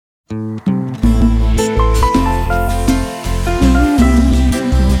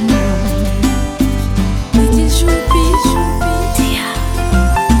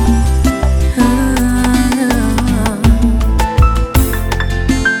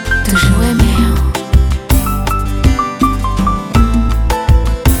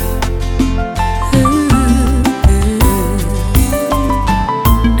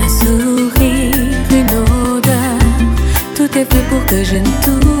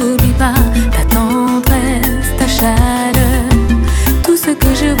n'oublie pas ta tendresse, ta chaleur. Tout ce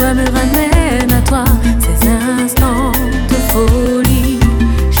que je vois me ramène à toi. Ces instants de folie,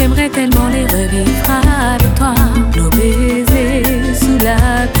 j'aimerais tellement les revivre avec toi. Nos baisers sous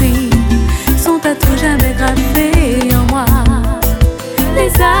la pluie sont à tout jamais gravés en moi.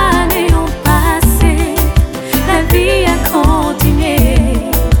 Les années ont passé, la vie a continué.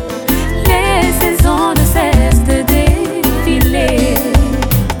 Les saisons ne cessent de défiler.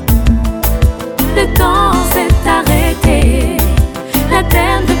 Le temps s'est arrêté, la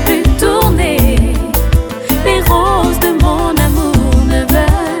terre ne peut plus tourner. Les roses de mon amour ne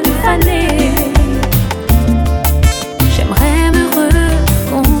veulent faner. J'aimerais me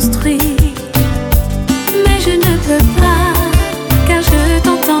reconstruire, mais je ne peux pas, car je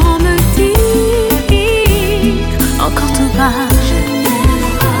t'entends me dire encore tout bas.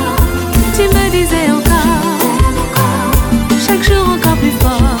 Tu me disais encore, chaque jour encore plus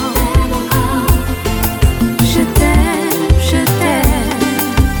fort. Je t'aime, je t'aime.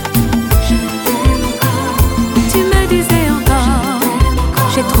 Tu me disais encore,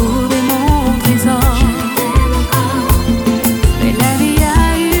 j'ai trouvé mon trésor. Mais la vie a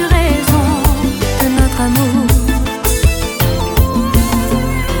eu raison de notre amour.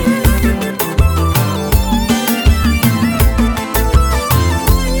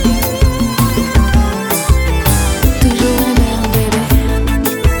 Toujours un air bébé.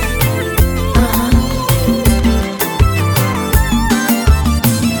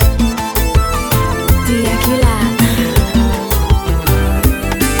 Dis à qui là?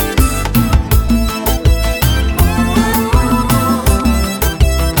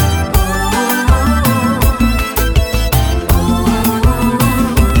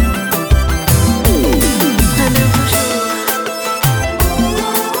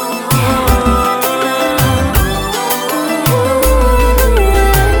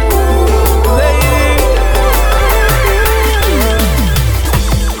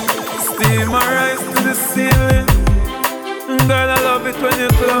 Steam my rise to the ceiling. Girl, I love it when you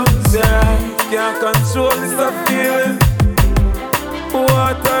close your eyes. Can't control this feeling.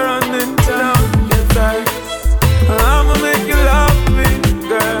 Water running down your thighs. I'ma make you love me,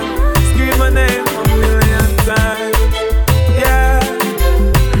 girl. Scream my name a million times. Yeah,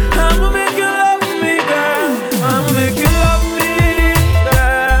 I'ma make you love me, girl. I'ma make you love me,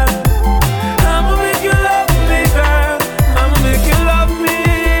 girl. I'ma make you love me, girl. I'ma make you love me,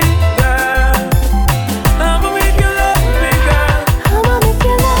 girl. I'ma make you love me, girl. I'ma make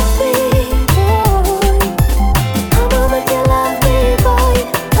you love me, boy. I'ma make you love me, boy.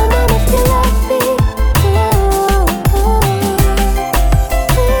 I'ma make you love me,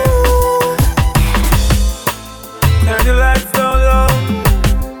 Turn the lights down low.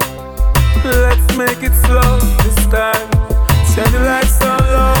 Let's make it slow this time. Turn the lights down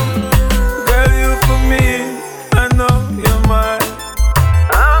low. Girl, you for me, I know you're mine.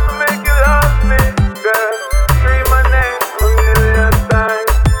 I'ma make you love me, girl. Scream my name a million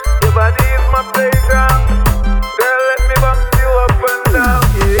times. Your body is my playground. Girl, let me bounce you up and down.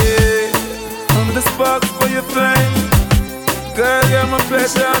 Yeah, I'm the spark for your flame. Girl, you're my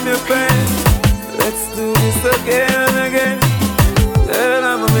pleasure, I'm your pain. Let's do this again and again. Girl,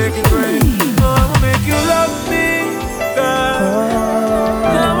 I'ma make it rain. Oh, I'ma make you love me, girl.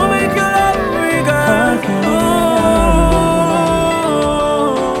 I'ma make you love me, girl.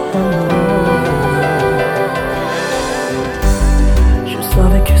 Je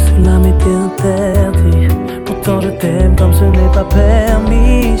savais que cela m'était interdit. Pourtant je t'aime comme ce n'est pas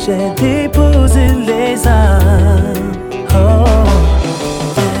permis. J'ai déposé les armes. Oh,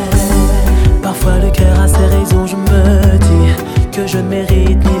 yeah. Parfois le cœur a ses raisons. Je me dis que je ne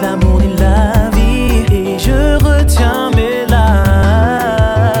mérite ni l'amour ni la vie. Et je retiens mes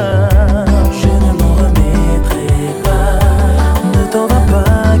larmes. Je ne m'en remettrai pas. Ne t'en va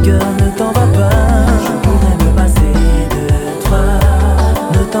pas, girl, ne t'en va pas. Je pourrais me passer de toi.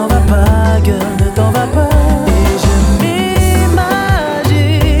 Ne t'en va pas, girl, ne t'en va pas. Et je m'imagine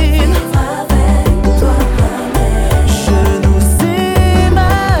avec toi. Je nous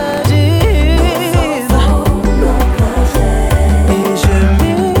imagine. Et je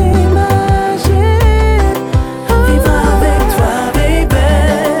m'imagine.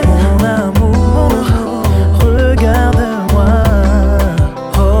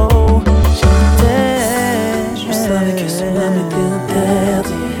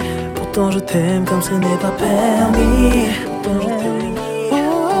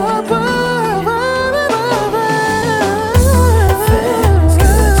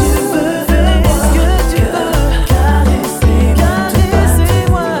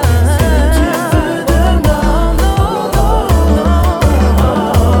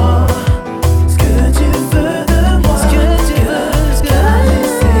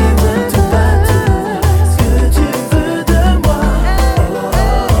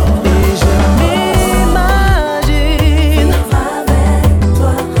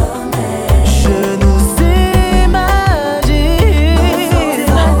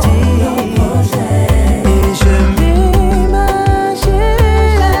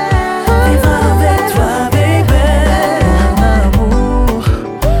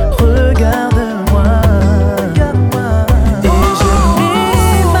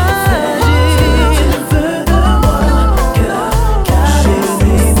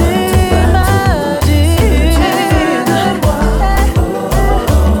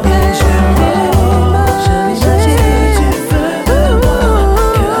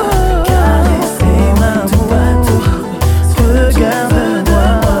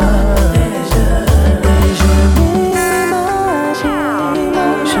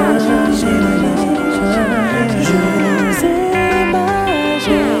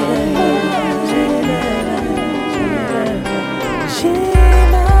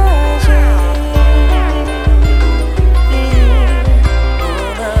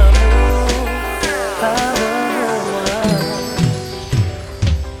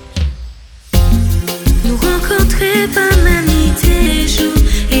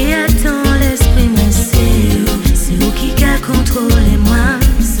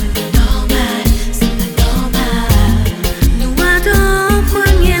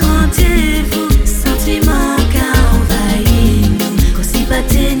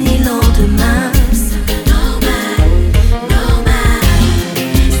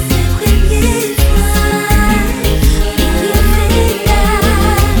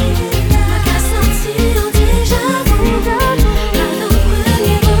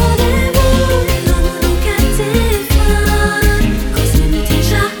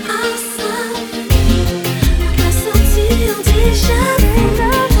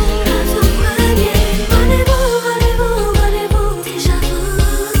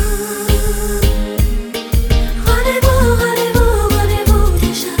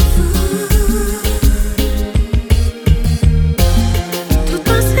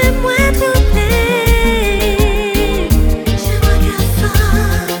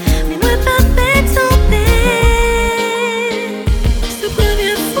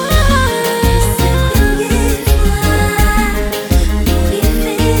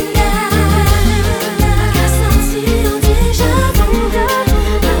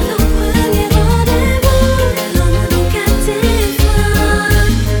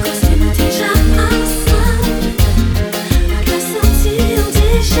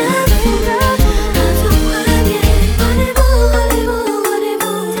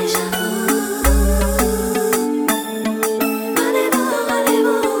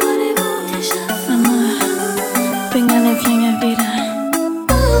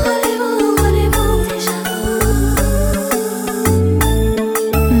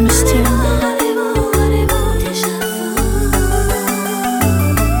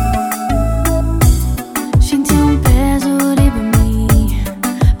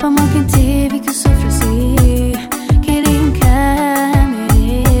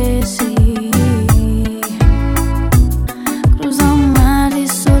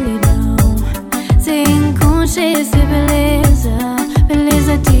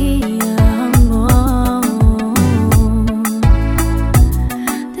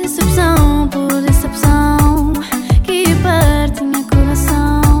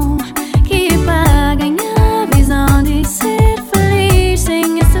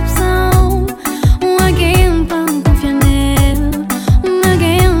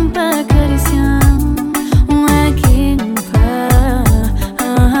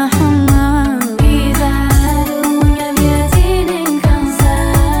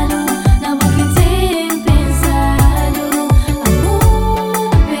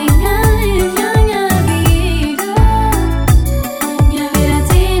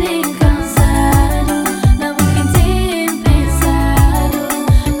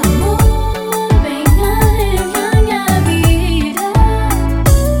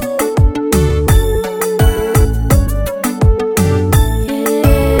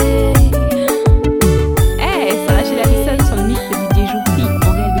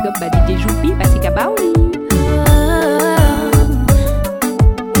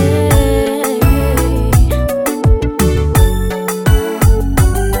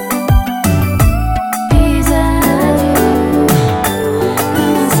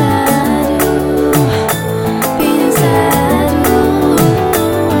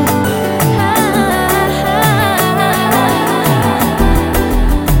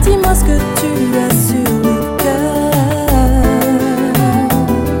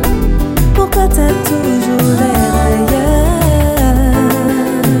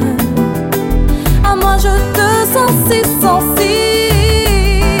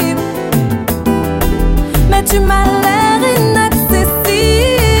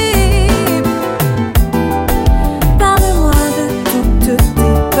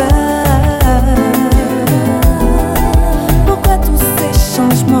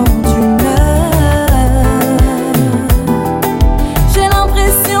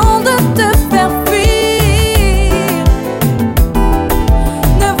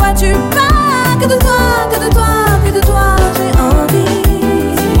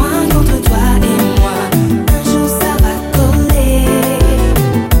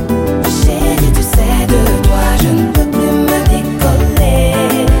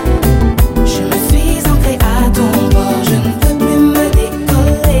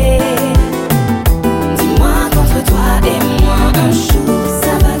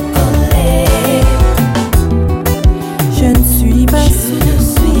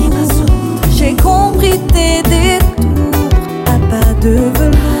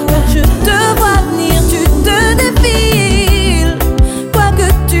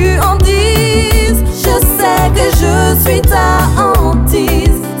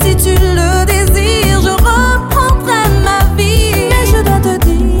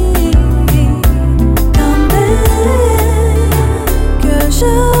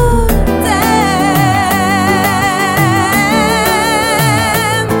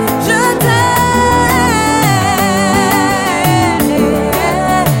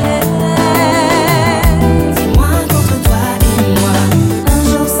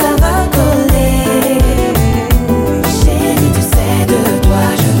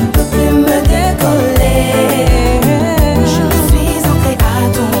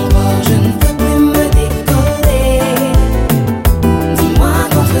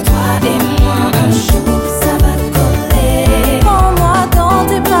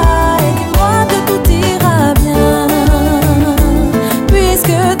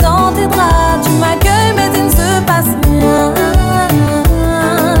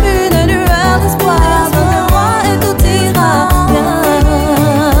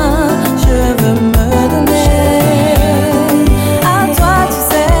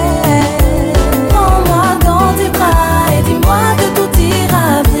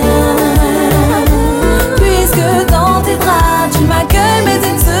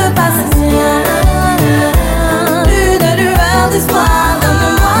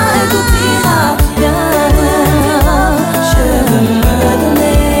 Donne-moi et tout ira bien.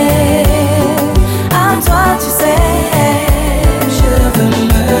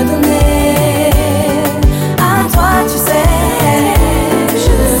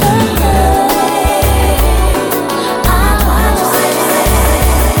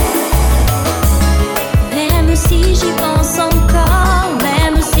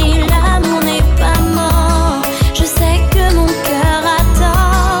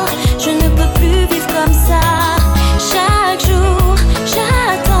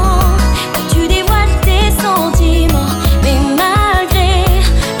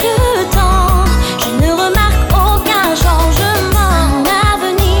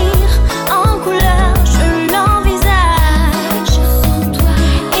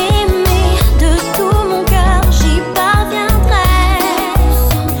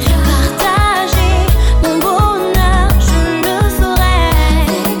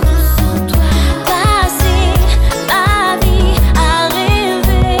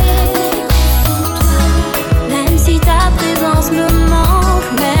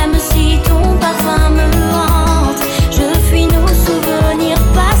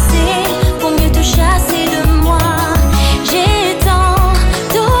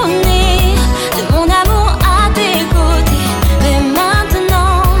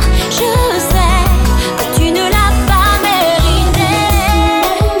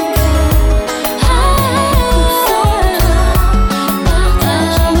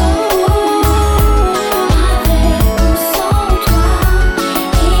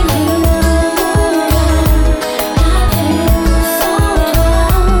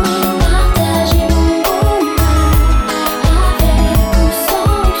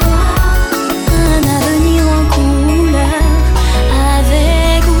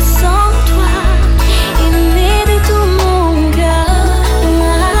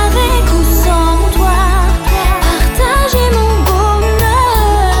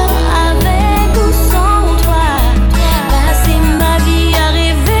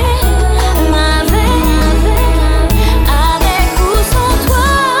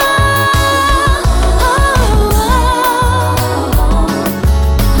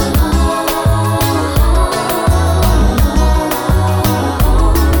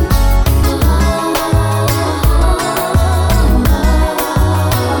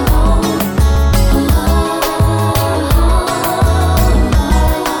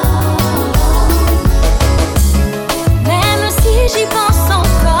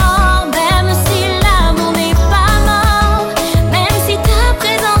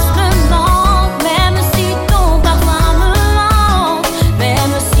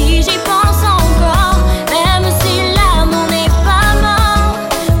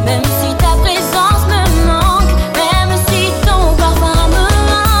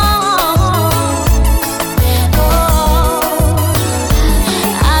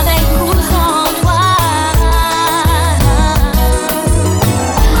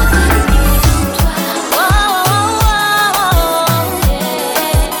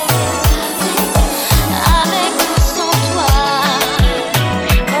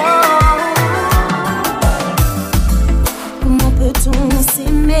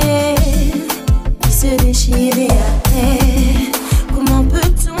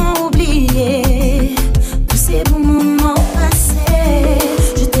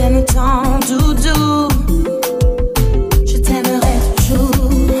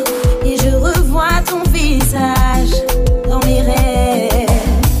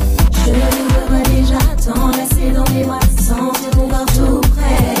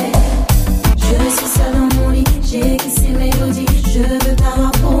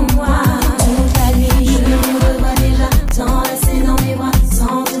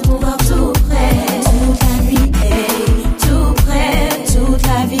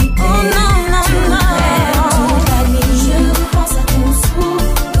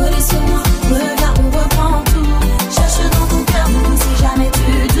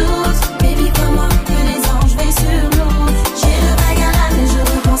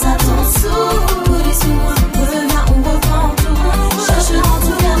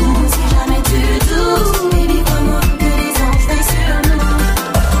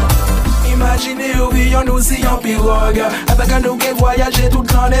 dans nous si on pirogue. Avec un nous qui voyager tout le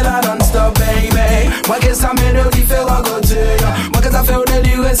temps de la non-stop, baby. Moi que ça mène de différents côtés. Moi que ça fait au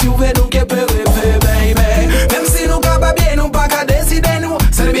délire si vous voulez nous qui peut rêver, baby. Même si nous capables bien, nous pas qu'à décider nous.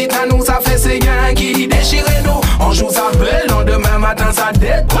 C'est le beat à nous, ça fait ces gains qui déchirent nous. On joue ça belle, non demain matin ça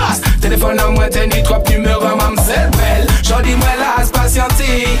dépasse. Téléphone à moi, t'es ni trop numéro, mamselle belle. J'en dis moi là, c'est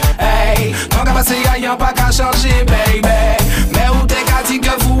patienté. Hey, tant qu'à passer, y'a pas qu'à changer, baby. Mais où t'es qu'à dire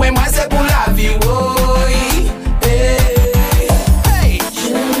que vous et moi c'est pour la vie, oui. Hey, hey.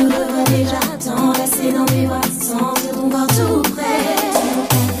 Je me revois déjà t'enlacer dans mes bras, sentir ton corps tout près.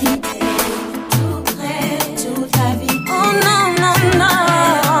 Tout près, toute la vie. Oh non, non, non.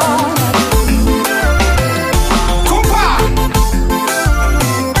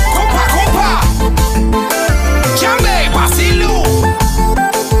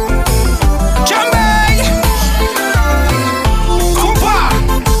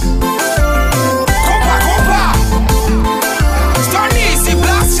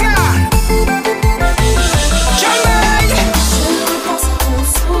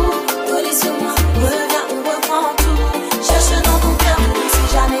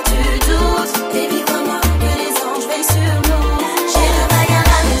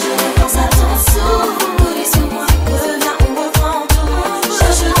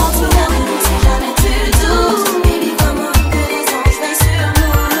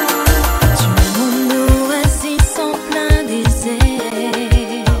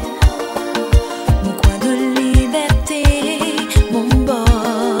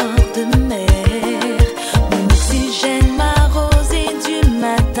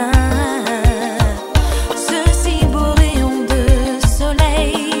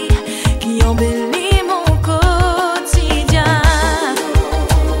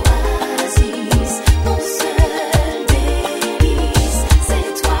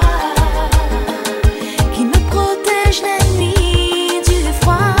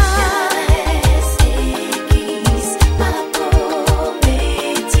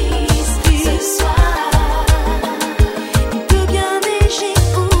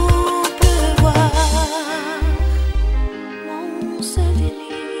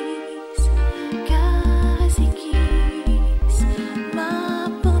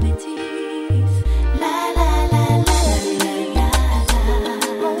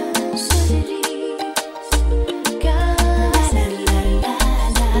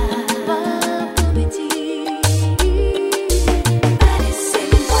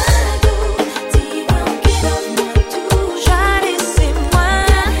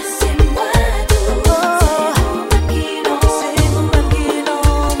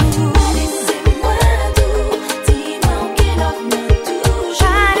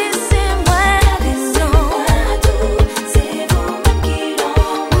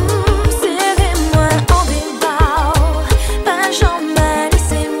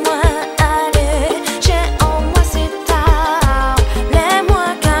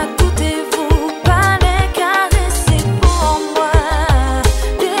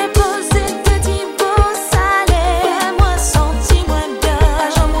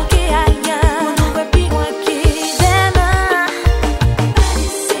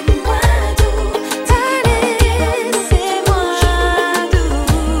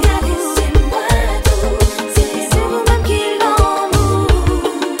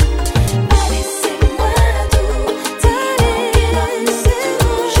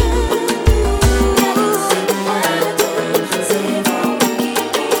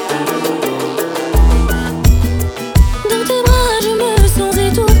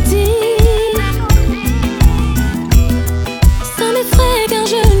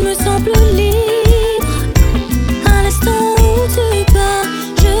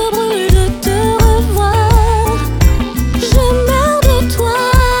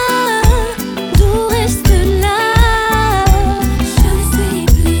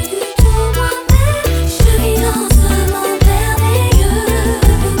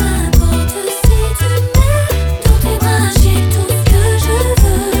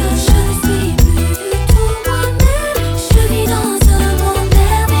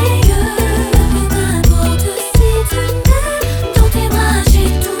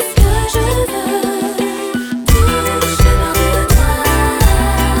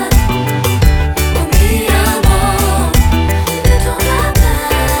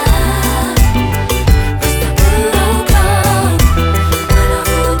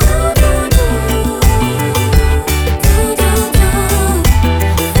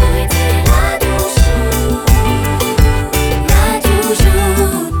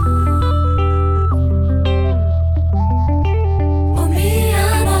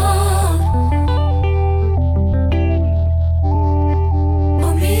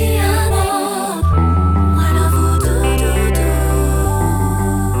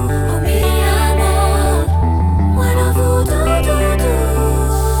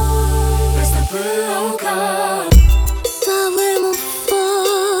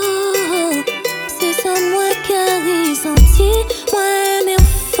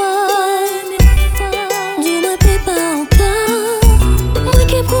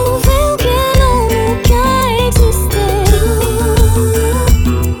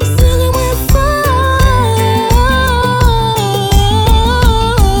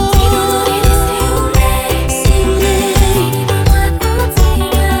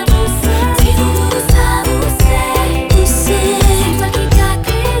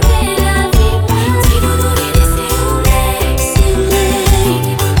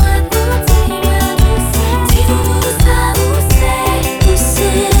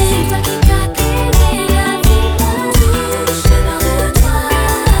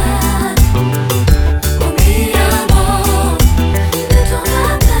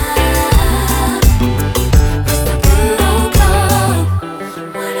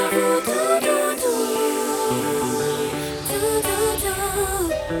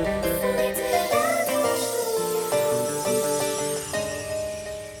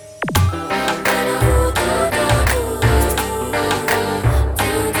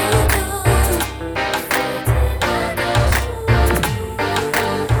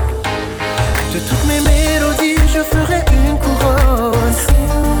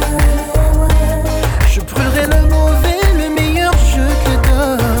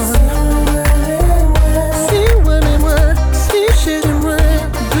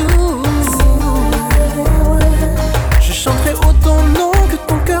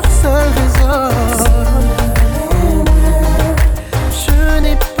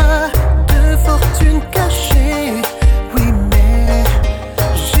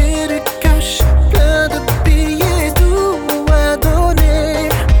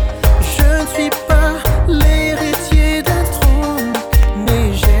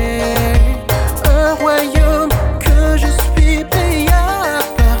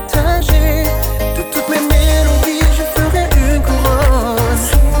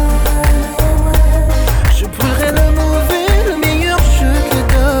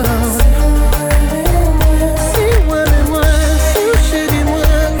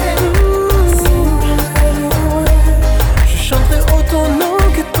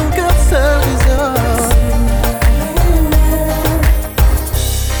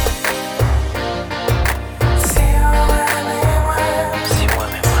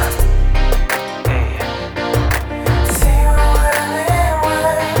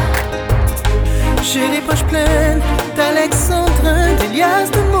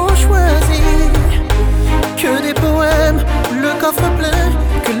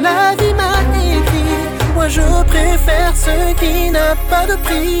 faire ce qui n'a pas de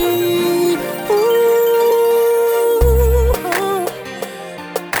prix.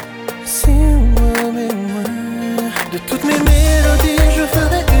 De toutes mes mélodies, je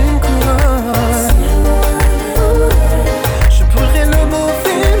ferai une couronne. Je pourrais le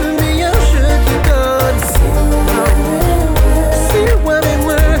mauvais, le meilleur, je te donne. Si loin mais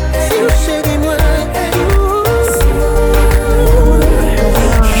moi, si chérie moi.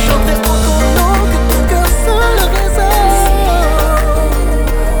 Je chanterai pour ton nom, que ton cœur seul résonne.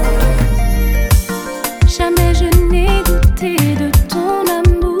 Jamais je n'ai douté de ton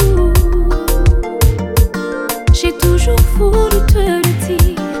amour. J'ai toujours voulu te le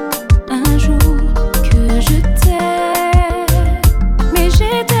dire un jour que je t'aime. Mais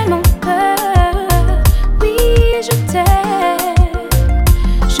j'ai tellement peur, oui je t'aime.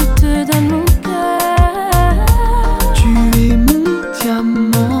 Je te donne mon cœur. Tu es mon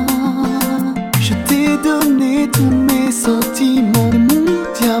diamant. Je t'ai donné tous mes sentiments. Mon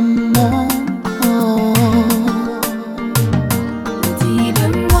diamant.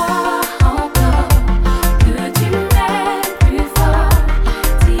 Dis-le-moi encore que tu m'aimes plus fort.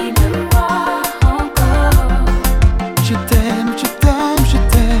 Dis-le-moi encore. Je t'aime, je t'aime, je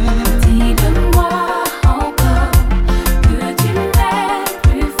t'aime. Dis-le-moi encore que tu m'aimes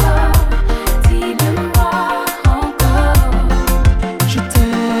plus fort. Dis-le-moi encore. Je t'aime.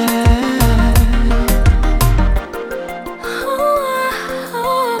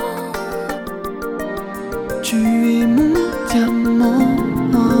 Tu es mon diamant.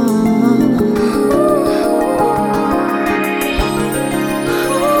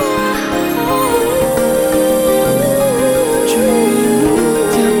 Tu es mon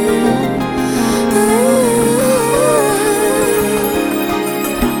diamant.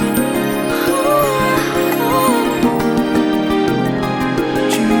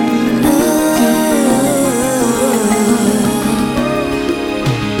 Tu es mon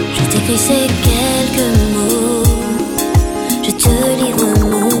Je t'écris ces quelques mots. Je te livre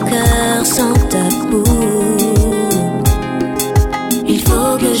mon cœur sans tabou. Il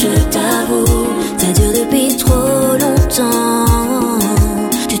faut que je t'avoue, ça dure depuis trop longtemps.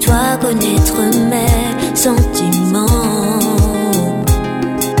 Tu dois connaître mes sentiments.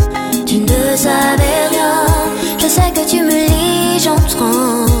 Tu ne savais rien, je sais que tu me lis,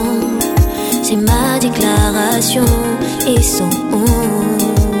 j'entends. C'est ma déclaration et sans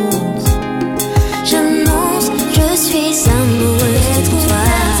honte. J'annonce, je suis amoureuse de toi.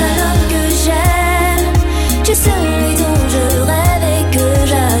 C'est l'homme que j'aime, tu es celui dont je rêve et que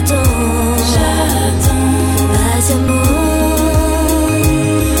j'attends. Patiemment,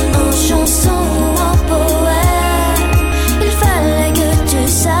 en chanson ou en poème, il fallait que tu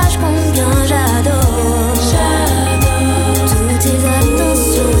saches combien j'adore. Toutes tes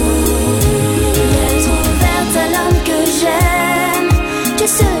attentions, elles sont ouvertes à l'homme que j'aime. Tu es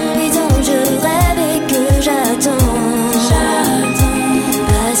celui dont je rêve et que j'attends.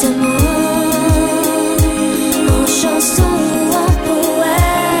 Patiemment, en chanson ou en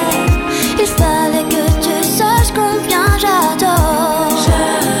poème, il fallait que tu saches combien j'adore.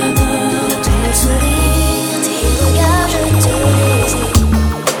 Tes sourires, tes regards, je te les ai.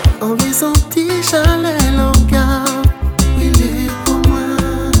 En ressenti, j'allais l'engard. Il est pour moi.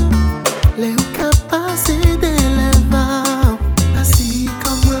 Les capacités d'élèvement. Assis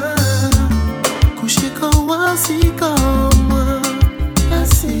comme moi. Couché comme moi, assis comme moi.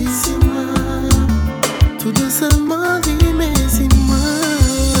 Assis sur moi. Tout doucement, dis mais c'est moi.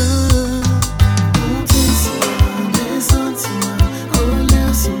 Monter sur moi, descendre sur moi,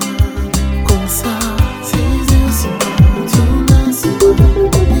 colère sur moi. Comme ça, ses yeux sur moi, tourner sur moi,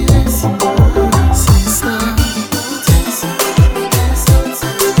 virer sur moi. C'est ça. Monter sur moi, descendre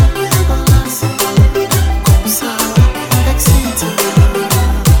sur moi, colère sur moi. Comme ça, excite-moi, tout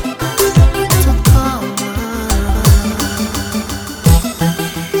comme moi.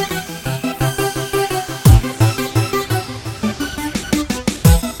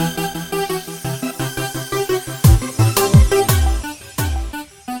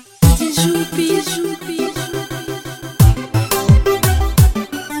 Bijou, bijou, bijou.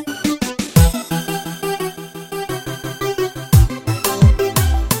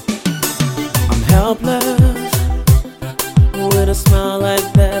 I'm helpless. With a smile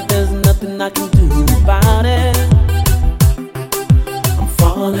like that, there's nothing I can do about it. I'm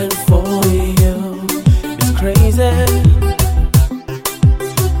falling for you. It's crazy.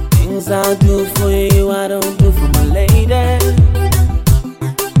 Things I do for you, I don't do for my lady.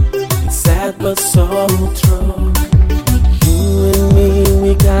 It's sad but so true. You and me,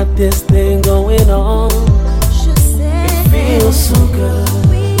 we got this thing going on. It feels so good,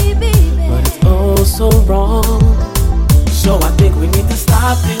 but it's oh so wrong.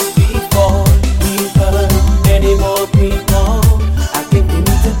 about this before. We've hurt many more people. I think we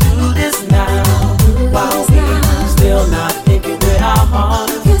need to do this now. While we're still not thinking with our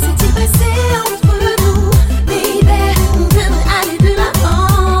hearts. Que s'est-il passé entre nous, baby? On devrait aller de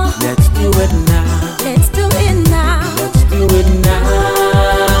l'avant. Let's do it now. Let's do it now. Let's do it now.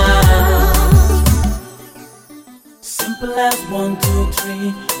 Simple as 1, 2,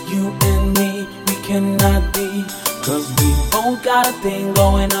 3. You and me, we cannot be. Cause we both got a thing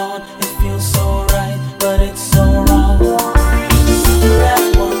going on. It feels so right, but it's so wrong. Simple as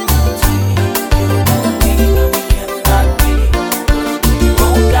 1, 2, 3. You and me, we cannot be. Cause we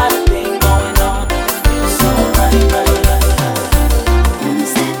both got a thing going on. It feels so right, right, right. On ne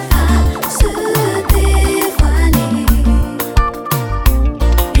sait pas se dévoiler.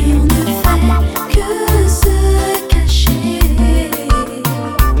 Et on ne fait que se cacher.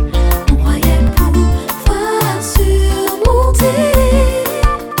 On croyait pouvoir surmonter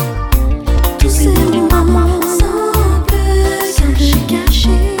tous ces moments semblent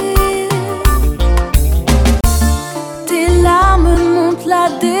cachés. Tes larmes montrent la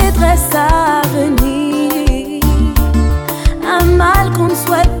détresse à venir. Un mal qu'on ne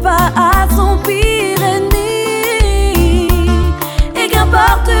souhaite pas à son pire ennemi. Et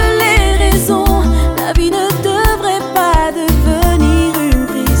qu'importe les raisons, la vie ne devrait pas devenir une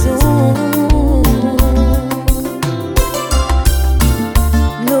prison.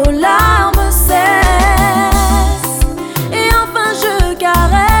 Nos larmes cessent et enfin je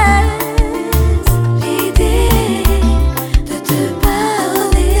caresse l'idée de te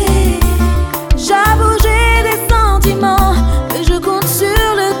parler. J'avoue j'ai des sentiments, mais je compte sur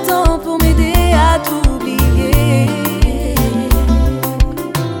le temps pour m'aider à t'oublier.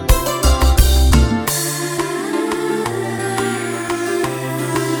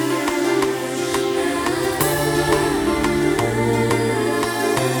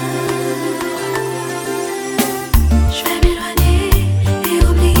 Je vais m'éloigner et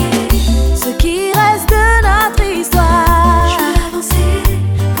oublier ce qui reste de notre histoire. Je vais avancer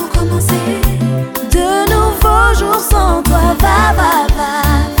pour commencer de nouveaux jours sans toi. Va, va, va,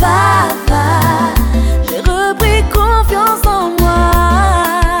 va, va. J'ai repris confiance en moi.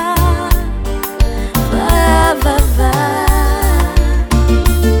 Va, va, va.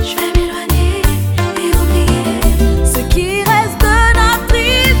 Je vais m'éloigner et oublier ce qui reste de notre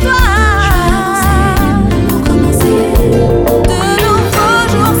histoire. Je vais avancer pour commencer de nouveaux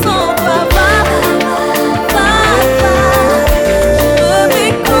jours sans toi. Va, va, va, va. J'ai repris confiance en moi.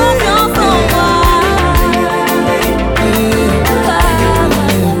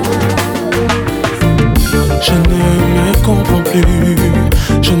 Je ne me comprends plus,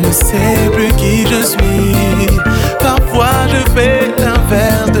 je ne sais plus qui je suis. Parfois je fais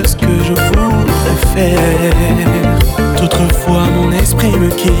l'inverse de ce que je voudrais faire. D'autres fois mon esprit me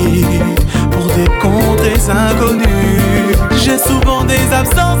quitte pour des contrées inconnues. J'ai souvent des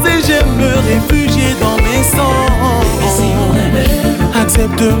absences et j'aime me réfugier dans mes sens.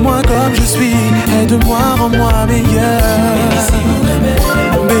 Accepte-moi comme je suis, aide-moi, rends-moi meilleur.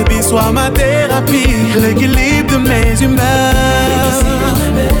 Baby, sois ma thérapie, l'équilibre de mes humeurs.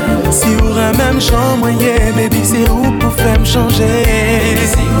 Si vous même chant moyen, baby, c'est où pour faire me changer.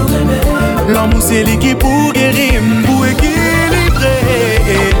 L'amour c'est l'équipe pour guérir, pour équilibrer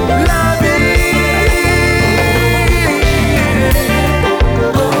la vie.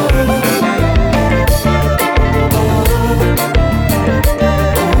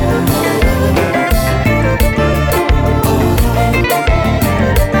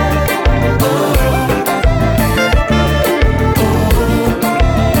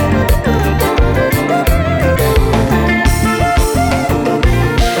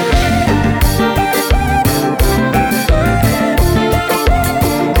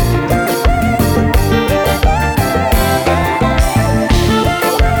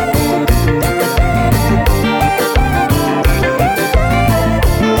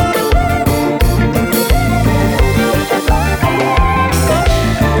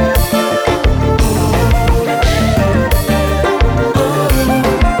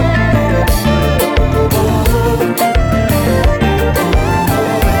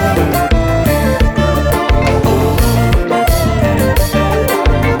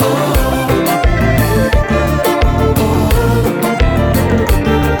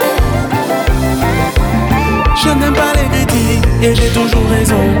 Et j'ai toujours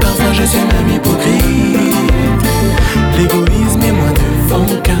raison, parfois je suis même hypocrite. L'égoïsme est moins de fond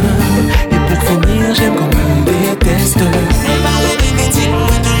qu'un. Et pour finir, j'aime comme on déteste. On parle de métier,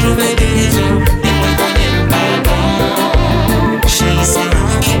 moi toujours des raisons. Et moi qu'on n'aime pas bon. J'ai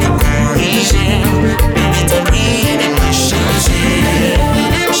essayé de corriger, mais t'as pris de me changer.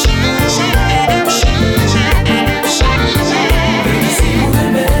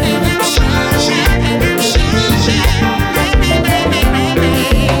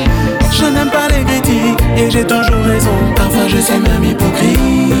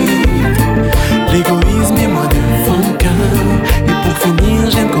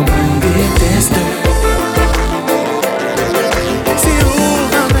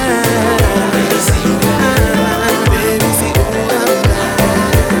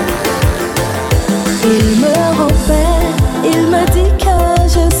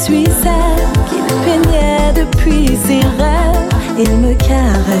 il me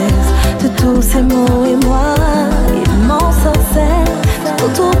caresse de tous ses mots et moi, il m'ensorcelle. Tout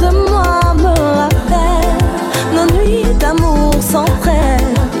autour de moi me rappelle nos nuits d'amour sans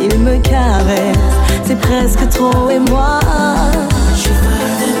trêve. Il me caresse, c'est presque trop et moi. Je suis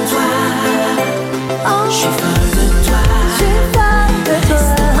folle de toi, oh. Je suis folle de toi, je suis folle de toi.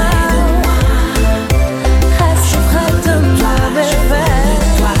 Reste près de moi, bébé.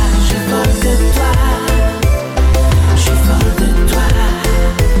 Je suis folle de toi, je suis folle de toi.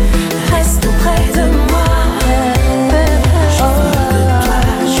 Reste près de moi, bébé. Je suis folle de toi,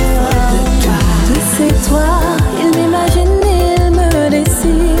 je suis folle de toi. Tu sais toi, il m'imagine, il me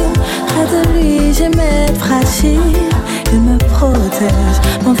dessine. Près de lui j'aimais être fragile. Il me protège,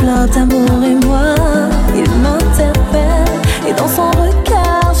 m'enveloppe d'amour et moi. Il m'interpelle et dans son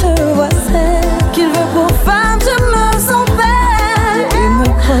regard je vois celle qu'il veut pour femme. Je me sens belle. Il me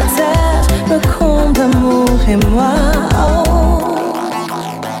protège, me comble d'amour et moi. Oh.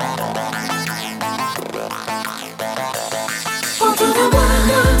 Autour de moi,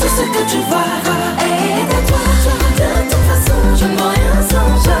 tout ce que tu vois est à toi. De toute façon, je ne vois rien sans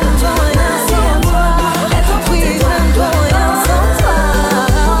toi. Je ne vois rien sans toi. Être entre tes doigts, je ne vois rien sans toi.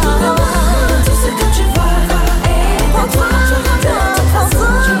 Autour de moi, tout ce que tu vois est à toi. De toute façon,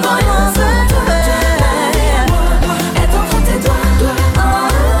 je ne vois rien sans toi. Être entre tes doigts,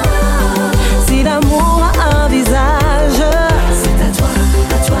 si l'amour a un visage, c'est à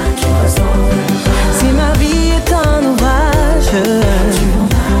toi qu'il ressemble. Si ma vie est un ouvrage, tu m'en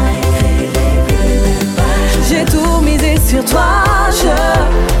as écrit les plus pages. J'ai tout misé sur toi, je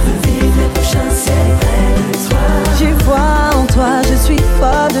veux vivre les prochains siècles près de toi. J'y vois en toi, je suis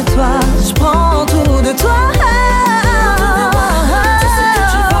folle de toi. Je prends tout de toi. Tout ce que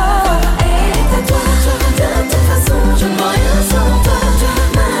tu vois est à toi. De toute façon, je ne vois rien sans toi.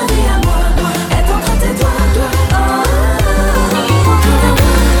 Ma vie à moi est entre tes doigts.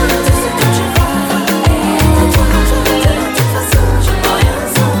 Tout ce que tu vois est à toi. De toute façon, je ne vois rien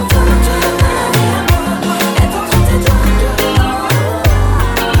sans toi. Ma vie à moi est entre tes doigts.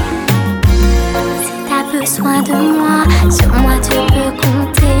 Si t'as besoin de moi, sur moi tu peux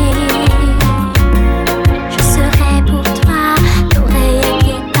compter. Je serai pour toi l'oreille à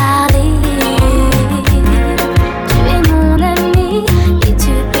qui parler. Tu es mon ami et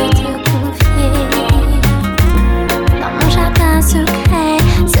tu peux te confier. Dans mon jardin secret,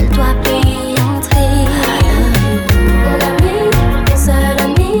 seul toi peux y entrer. Mon ami, mon seul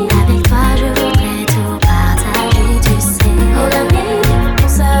ami, avec toi je voudrais tout partager, tu sais. Mon ami, mon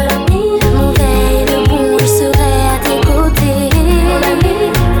seul ami, le mauvais et le bon, je serai à tes côtés. Mon ami,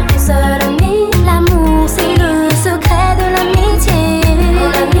 mon seul ami, l'amour c'est le secret de l'amitié.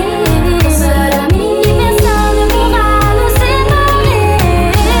 Mon ami, mon seul ami, personne ne pourra nous séparer.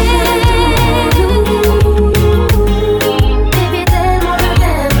 Bébé tellement je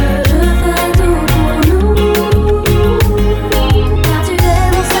t'aime, je ferai tout pour nous. Car tu es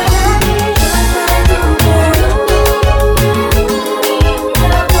mon seul ami, je ferai tout pour nous. De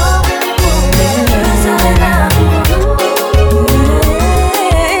la mort et du bonheur, je serai là pour nous.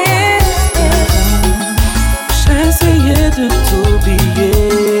 J'essayais de t'oublier,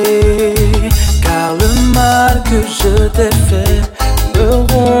 car le mal que je t'ai fait me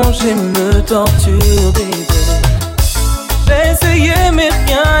ronge et me torture, bébé. J'ai essayé mais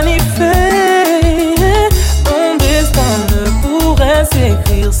rien n'y fait. Mon destin ne pourrait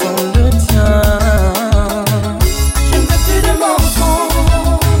s'écrire sans le tien. Je ne veux plus de mensonges,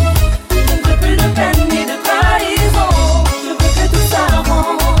 je ne veux plus de peine ni de trahison. Je veux que tout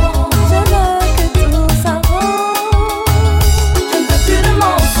s'arrange. Je veux que tout s'arrange. Je ne veux plus de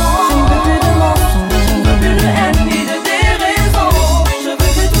mensonges, je ne veux plus de haine ni de déraison. Je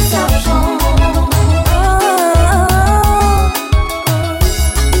veux que tout s'arrange.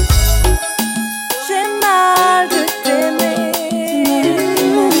 J'ai mal de t'aimer.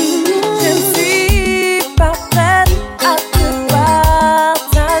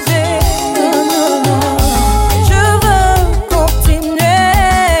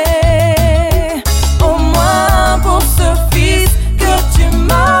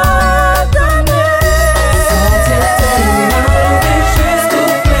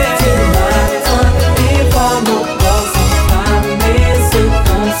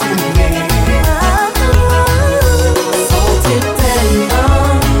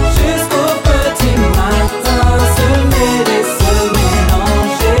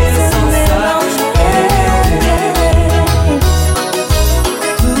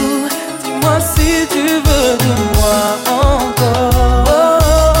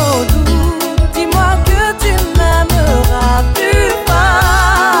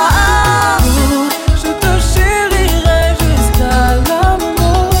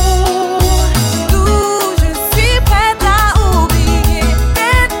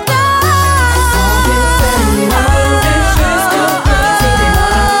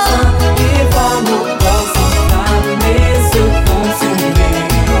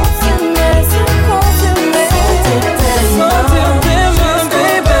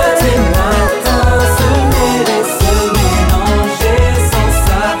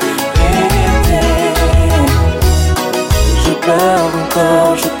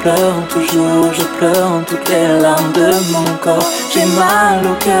 pleure toujours, je pleure toutes les larmes de mon corps. J'ai mal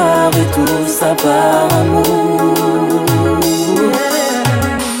au cœur et tout ça par amour.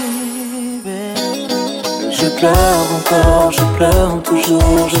 Je pleure encore, je pleure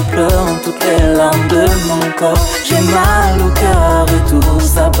toujours, je pleure toutes les larmes de mon corps. J'ai mal au cœur et tout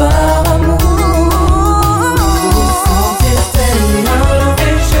ça par amour. Sentir tellement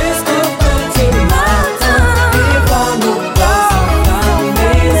levé jusqu'au petit matin et voir nos corps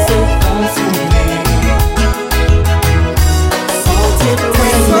s'enflammer, se consumer. Sentir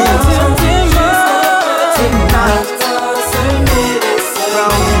tellement levé jusqu'au petit matin, semer des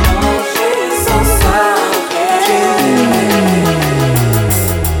sorts, manger sans s'arrêter.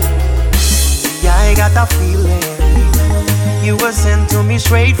 I got that feeling you were sent to me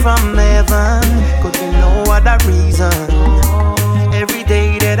straight from heaven. Could be no other reason. Every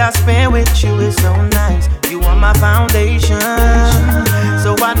day that I spend with you is so nice. You are my foundation,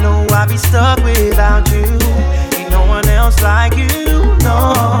 so I know I'll be stuck without you. Ain't no one else like you,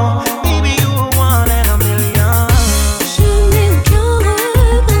 no. Baby, you were one in a million. Je n'ai aucun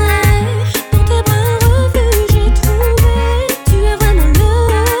regret. Dans tes bras refuge j'ai trouvé. Tu es vraiment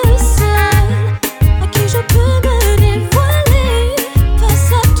le seul à qui je peux me dévoiler.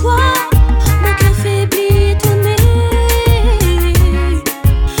 Face à toi, mon cœur faiblit étonné.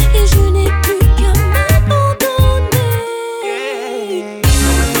 Et je n'ai plus qu'à m'abandonner.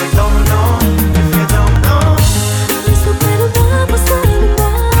 If you don't know, Reste auprès de moi, prends soin de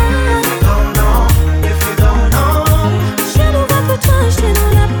moi.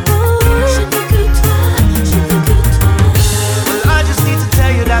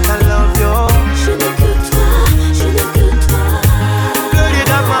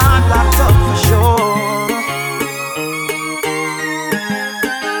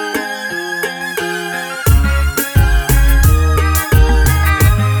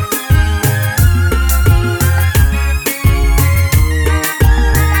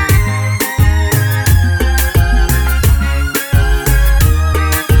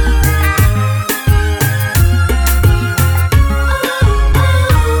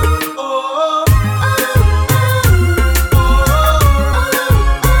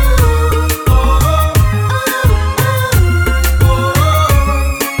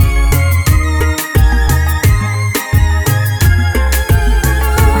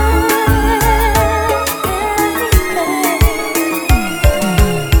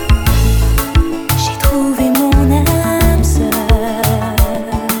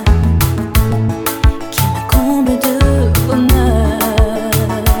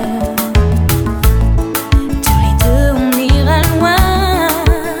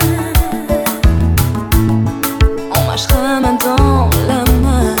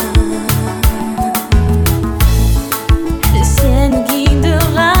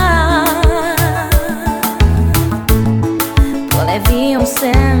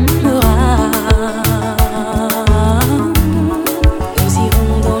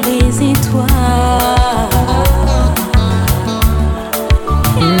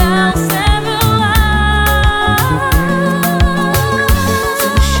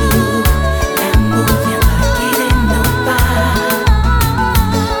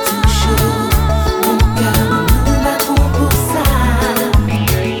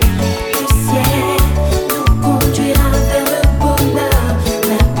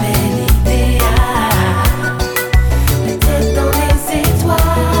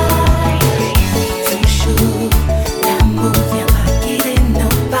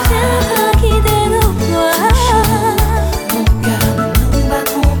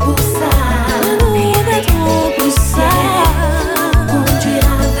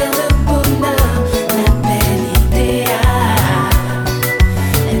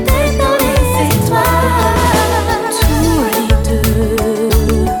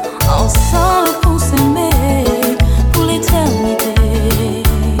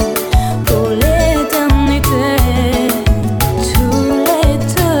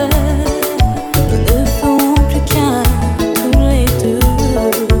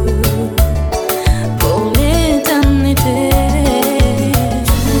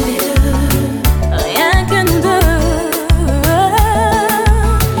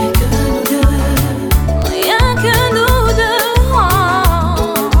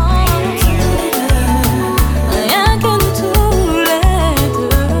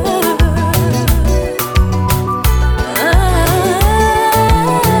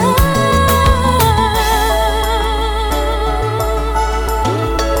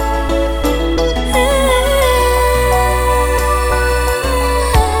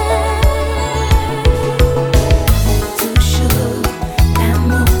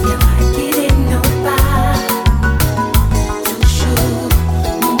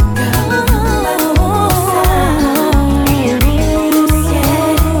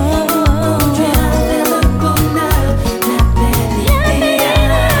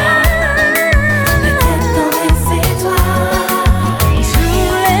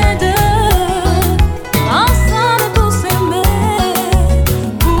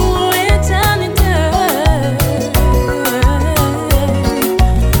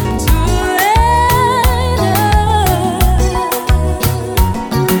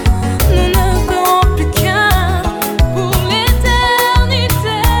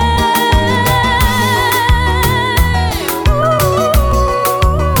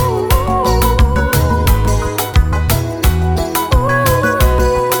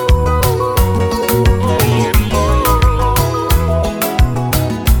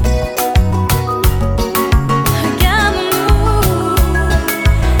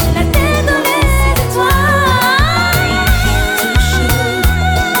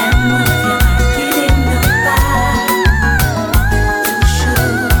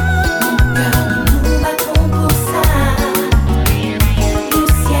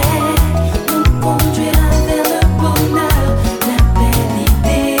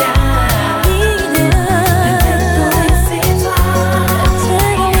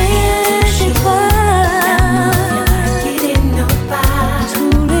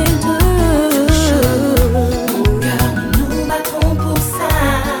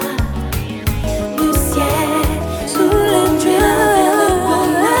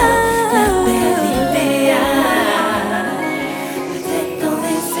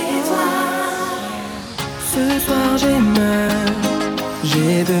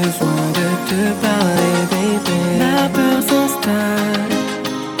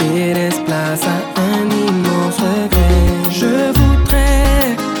 face à un immense regret. Je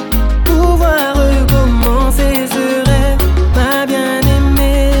voudrais pouvoir recommencer ce rêve, ma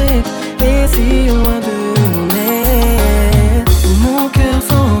bien-aimée, et si loin de mon aide. Mon cœur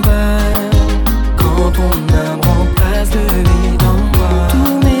s'emballe quand ton âme remplace de vide en moi.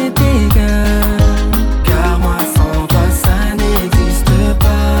 Tout m'est égal, car moi sans toi ça n'existe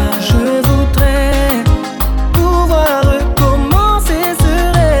pas. Je voudrais pouvoir recommencer ce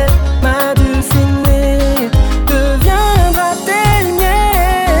rêve, ma destinée deviendra telle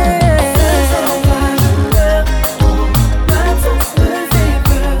mienne. Sans toi je meurs, ton absence me fait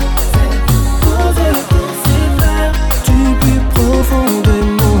peur. Cette cause pour ces fleurs du plus profond de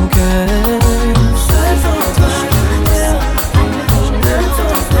mon cœur. Seul sans toi je meurs, ton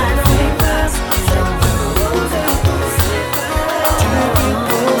absence me fait peur. Cette cause pour ces fleurs du plus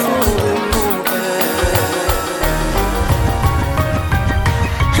profond de mon cœur.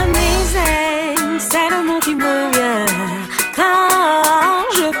 Amazing, c'est le mot qui me vient quand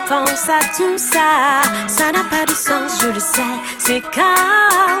je pense à tout ça. Ça n'a pas de sens, je le sais, c'est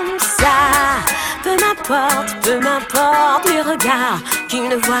comme ça. Peu m'importe les regards qui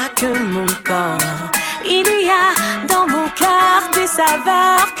ne voient que mon corps. Il y a dans mon cœur des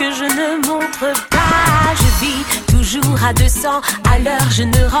saveurs que je ne montre pas. Je vis toujours à 200 à l'heure, je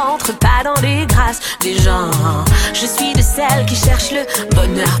ne rentre pas dans les grâces des gens. Je suis de celles qui cherchent le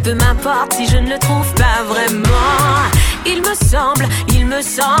bonheur, peu m'importe si je ne le trouve pas vraiment. Il me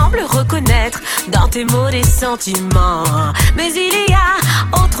semble reconnaître dans tes mots des sentiments. Mais il y a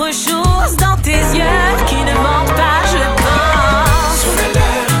autre chose dans tes yeux qui ne mentent pas, je pense. Sur mes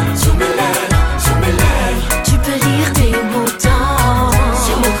lèvres, sur mes lèvres, sur mes lèvres. Tu peux lire tes mots dans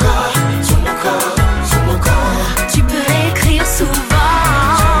Sur mon corps, sur mon corps, sur mon corps. tu peux écrire souvent.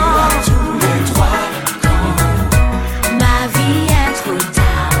 Tous les trois quand Ma vie est trop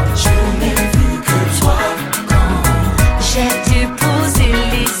tard, je n'ai vu que toi. j'ai déposé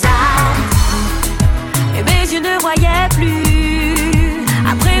les armes et mes yeux ne voyaient plus.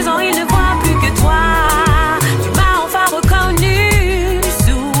 À présent ils ne voient plus que toi. Tu m'as enfin reconnu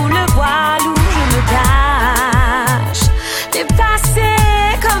sous le voile où je me cache. T'es passé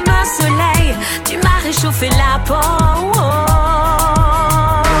comme un soleil, tu m'as réchauffé la peau.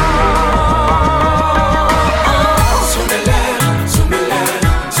 Sur mes lèvres, sur mes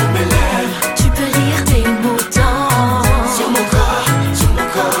lèvres, sur mes lèvres. Tu peux lire tes mots dans Sur mon corps, sur mon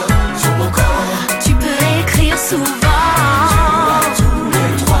corps, sur mon corps. tu peux écrire souvent. Tous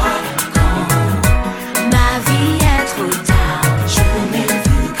les trois quand Ma vie est trop tard, je n'ai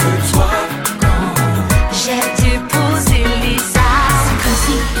vu que toi. j'ai déposé les armes. C'est comme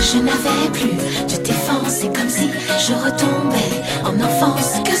si je n'avais plus de défense, c'est comme si je retombais en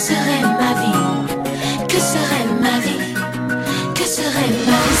enfance. Que serait ma vie? Que serait ma vie? Que serait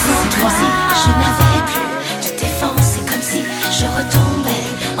ma vie sans toi? Si je n'avais plus de défense, c'est comme si je retombais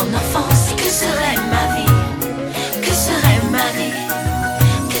en enfance. Que serait ma vie? Que serait ma vie?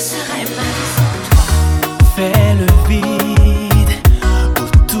 Que serait ma vie sans toi? Fais le vide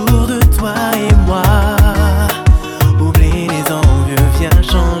autour de toi et moi. Oublie les envieux, viens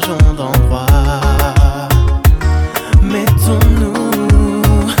changeons d'endroit. Mettons-nous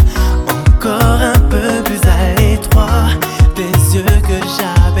encore un peu plus à l'étroit. Des yeux que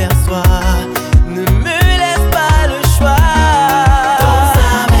j'aperçois, ne me laisse pas le choix. Danse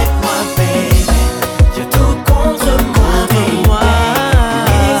avec moi, baby. J'ai tout contre moi, baby.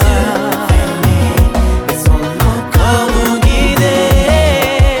 Les yeux fermés, laissons nos corps nous guider.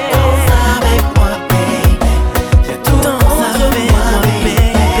 Danse avec moi, baby. J'ai tout contre moi, baby.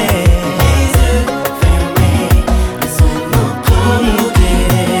 Les yeux fermés, laissons nos corps nous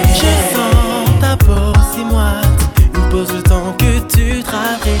guider. Je sens ta peau si moite, une pause le temps que tu te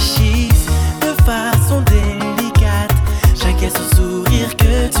rafraîchisses de façon délicate. Chaque ce sourire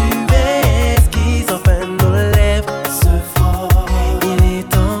que tu esquisses, enfin nos lèvres se frôlent. Il est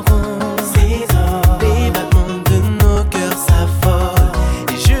temps qu'on s'isole, les battements de nos cœurs s'affolent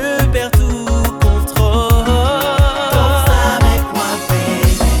et je perds tout contrôle. Danse avec moi,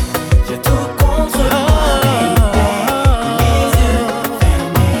 baby. J'ai tout contre moi, baby. Les yeux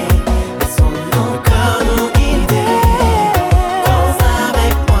fermés, laissons nos corps nous guider. Danse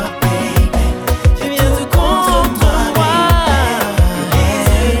avec moi, baby. J'ai bien tout contre moi, baby. Les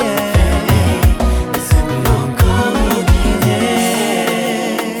yeux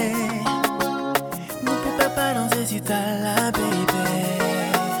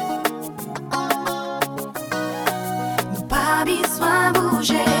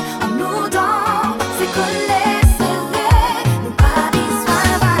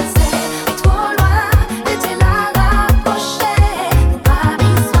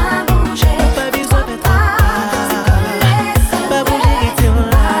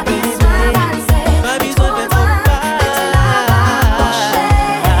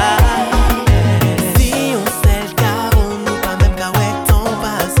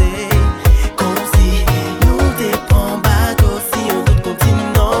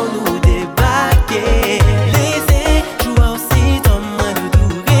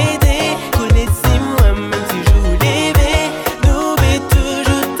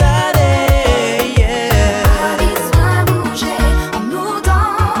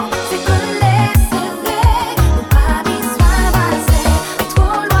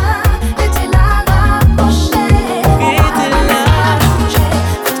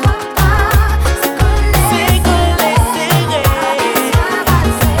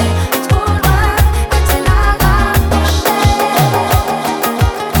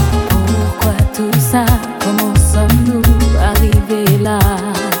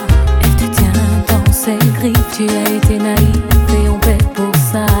tu as été naïf et on paie pour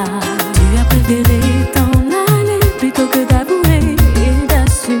ça. Tu as préféré t'en aller plutôt que d'avouer et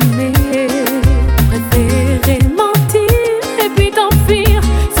d'assumer. Préféré mentir et puis t'enfuir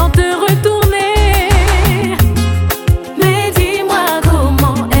sans te retourner. Mais dis-moi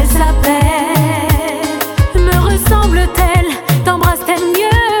comment elle s'appelle, me ressemble-t-elle, t'embrasse-t-elle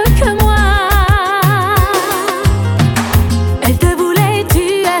mieux que moi? Elle te voulait,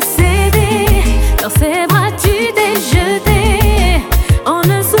 tu as cédé, dans ses bras tu t'es jeté. En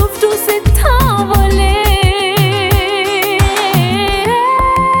un souffle tout s'est envolé.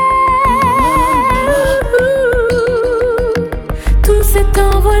 Tout s'est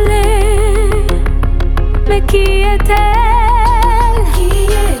envolé. Mais qui est-elle? Qui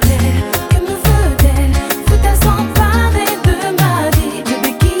est-elle? Que me veut-elle? Veut-elle s'emparer de ma vie?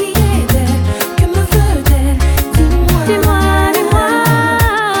 Bébé, qui est-elle? Que me veut-elle? Dis-moi, dis-moi, dis-moi.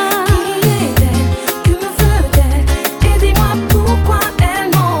 Qui est-elle? Que me veut-elle? Et dis-moi pourquoi elle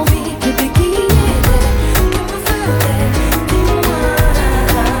m'envie. Bébé, qui est-elle? Que me veut-elle? Dis-moi.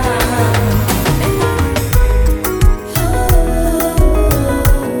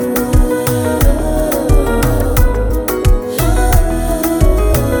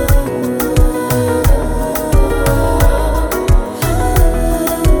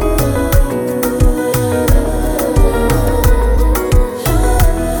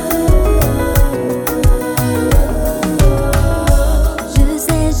 Je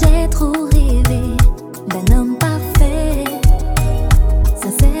sais, j'ai trop rêvé d'un homme parfait,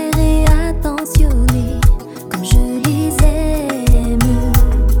 sincère et attentionné, comme je les aime,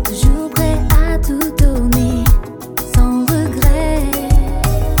 toujours prêt à tout donner, sans regret.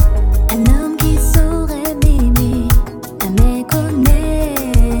 Un homme qui saurait m'aimer, aimer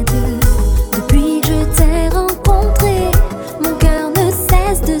connaître. Depuis que je t'ai rencontré, mon cœur ne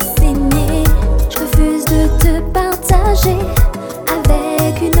cesse de saigner. Je refuse de te partager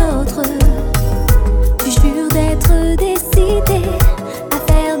avec une autre. Tu jures d'être décidé à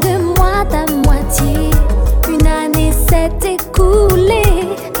faire de moi ta moitié. Une année s'est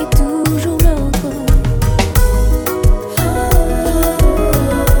écoulée et toujours l'autre.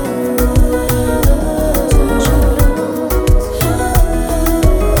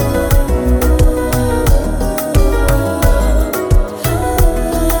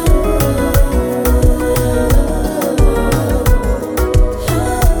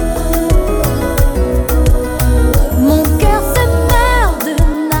 Mon cœur se meurt de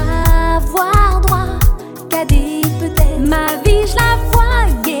n'avoir droit qu'à des peut-être. Ma vie, je la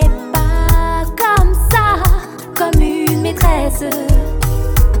voyais pas comme ça, comme une maîtresse.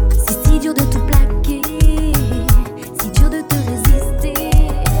 C'est si dur de tout plaquer, si dur de te résister.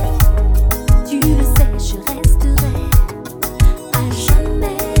 Tu le sais, je resterai à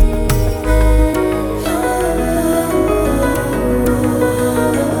jamais.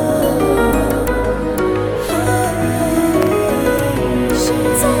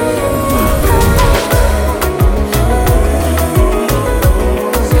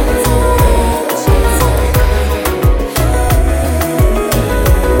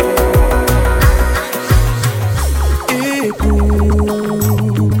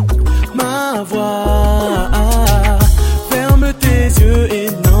 Écoute ma voix, ferme tes yeux et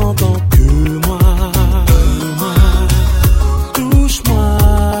n'entends que moi. Touche-moi,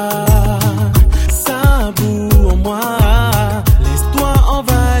 savoure moi, laisse-toi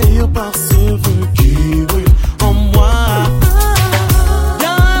envahir par ce feu qui brûle en moi.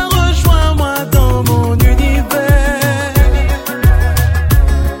 Viens, rejoins-moi dans mon univers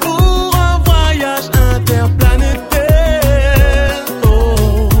pour un voyage interplanétaire.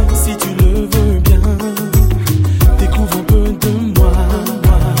 Oh, si tu le veux bien, découvre un peu de moi.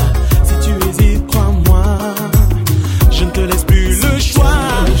 Si tu hésites, crois-moi, je ne te laisse plus le choix.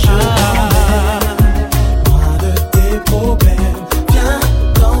 Loin de tes problèmes, viens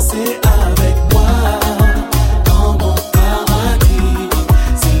danser avec moi dans mon paradis.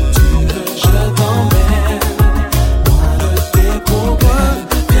 Si tu veux, je t'emmène. Loin de tes problèmes,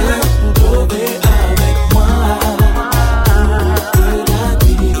 viens trouver avec moi toute la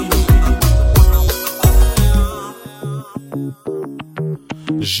vie.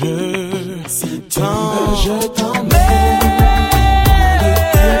 Je t'emmène. Loin de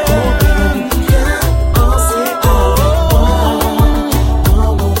tes problèmes, viens danser avec moi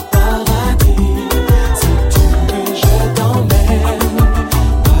dans mon paradis. Si tu veux, je t'emmène.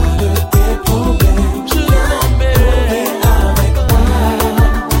 Loin de tes problèmes, viens trouver avec moi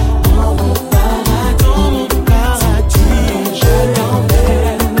dans mon paradis. Si tu veux, je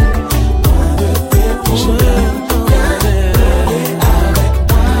t'emmène. Loin de tes problèmes, viens trouver avec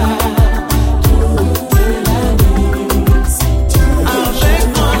moi toute la vie.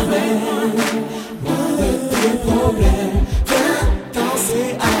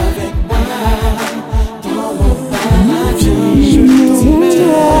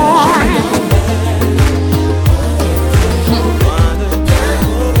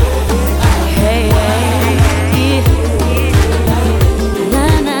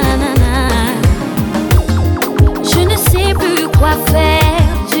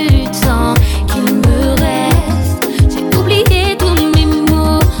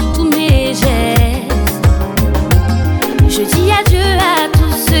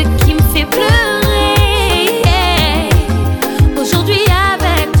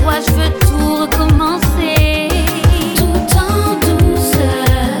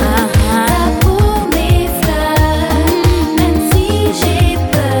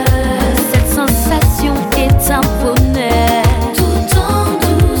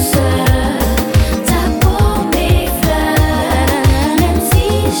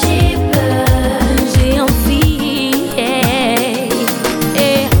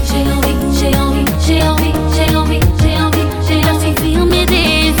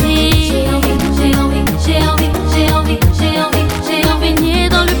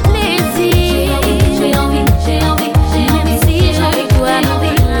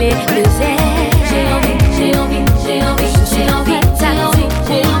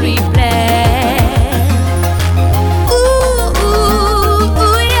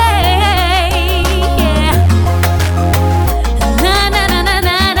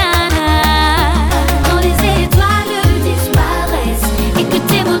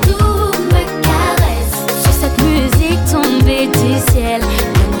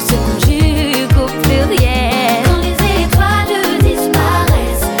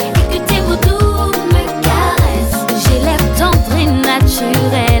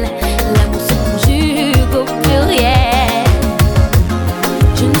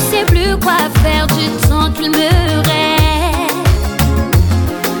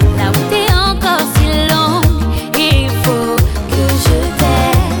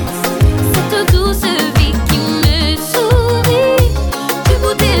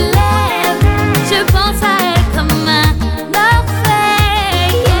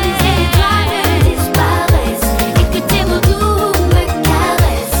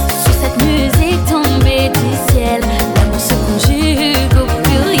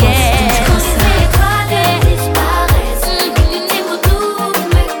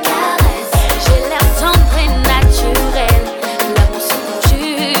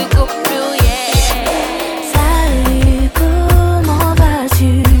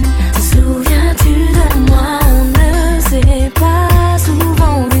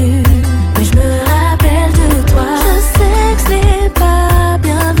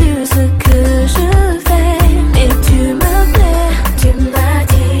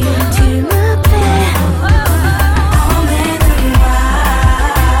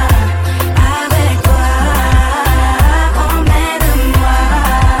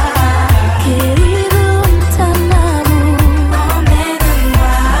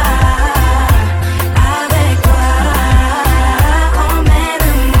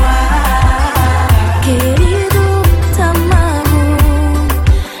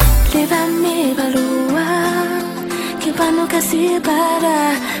 kasih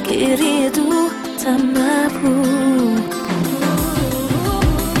pada diri itu tamaku.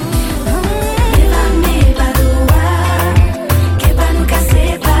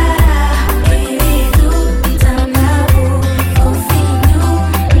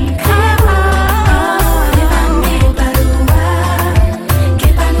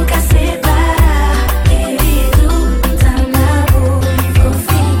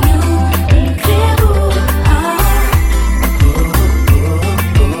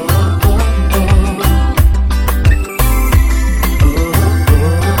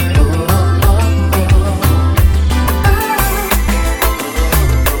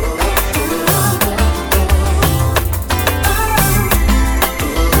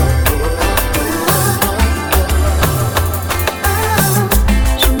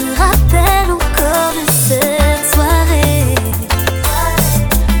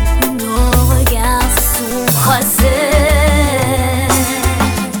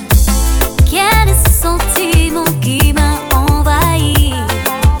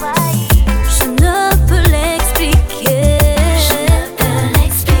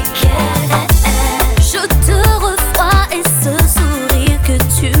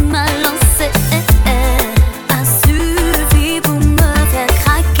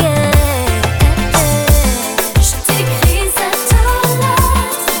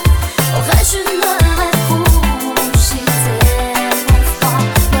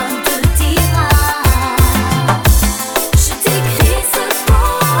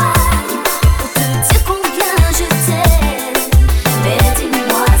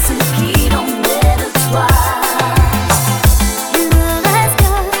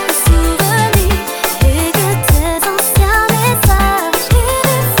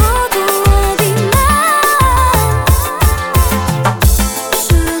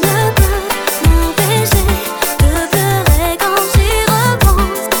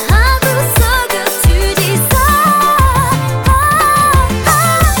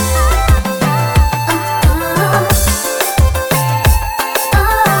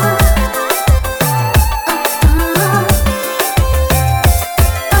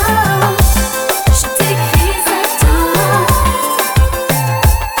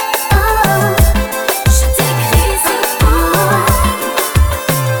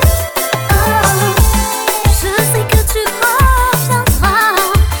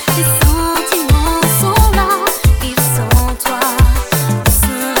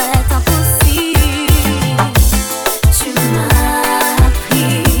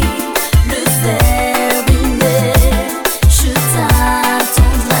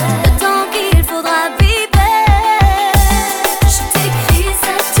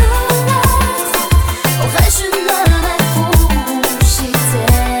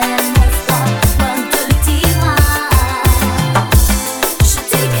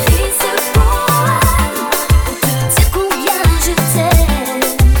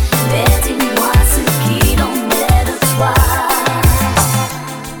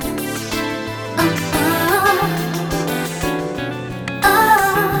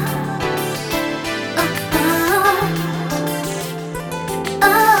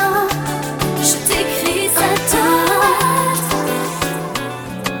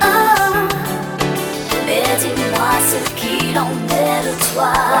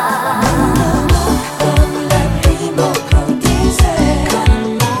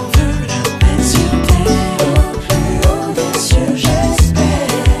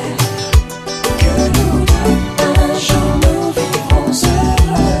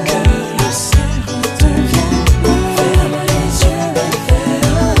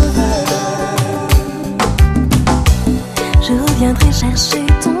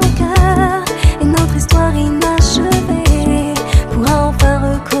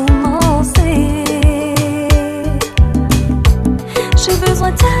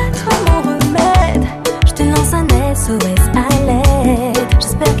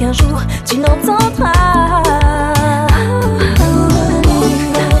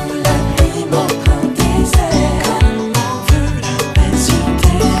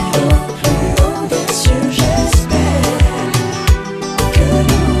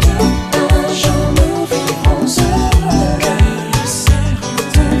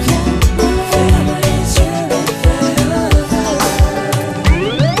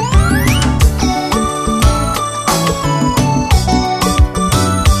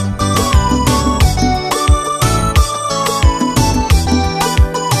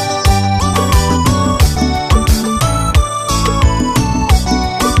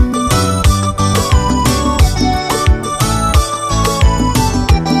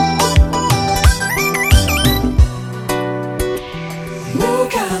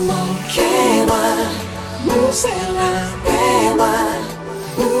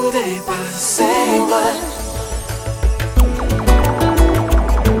 say what.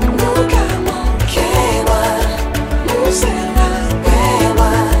 Nunca manquez-moi, nous c'est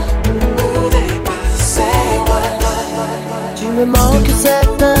moi, nous dépassez what. Tu me manques,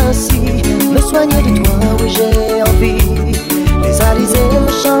 c'est ainsi, me soigner de toi, oui j'ai envie. Les alizés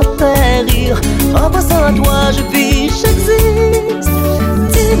me chantent un rire, en pensant à toi je vis, j'existe.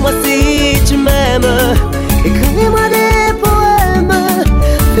 Dis-moi si tu m'aimes, écris-moi des poèmes,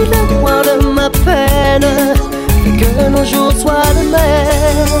 file-moi de ma peine, et que nos jours soient de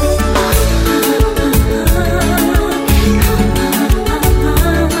mer.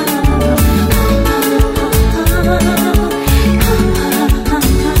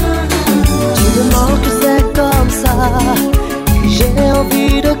 Tu me manques, c'est comme ça, j'ai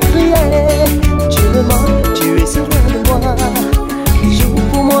envie de crier. Tu me manques, tu es si loin de moi, les jours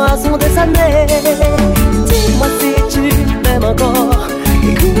pour moi sont des années. Dis-moi si tu m'aimes encore,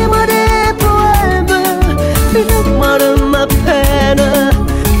 écris-moi des poèmes, file-moi de ma peine,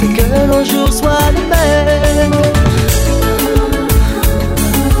 fais que nos jours soient les mêmes.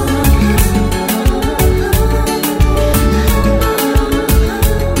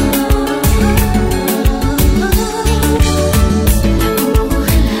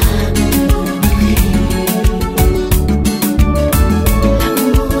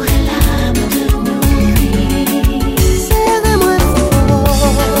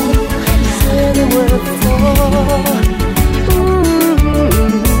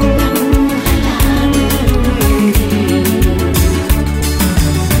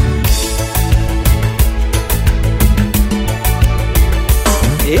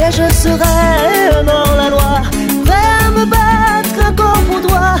 Et je serai dans la loi, prêt à me battre encore pour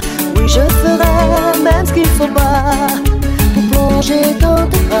toi. Oui, je ferai même ce qu'il faut pas pour plonger dans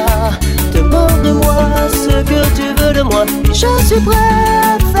tes bras. Demande-moi ce que tu veux de moi, et je suis prêt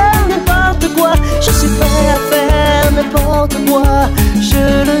à faire n'importe quoi. Je suis prêt à faire n'importe quoi. Je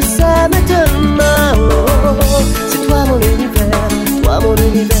le sais maintenant. Oh, c'est toi mon univers, toi mon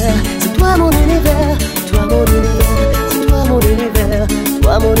univers, c'est toi mon univers, toi mon univers, c'est toi mon univers,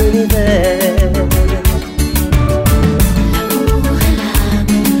 toi mon univers.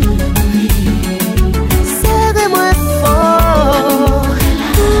 Serrez-moi fort.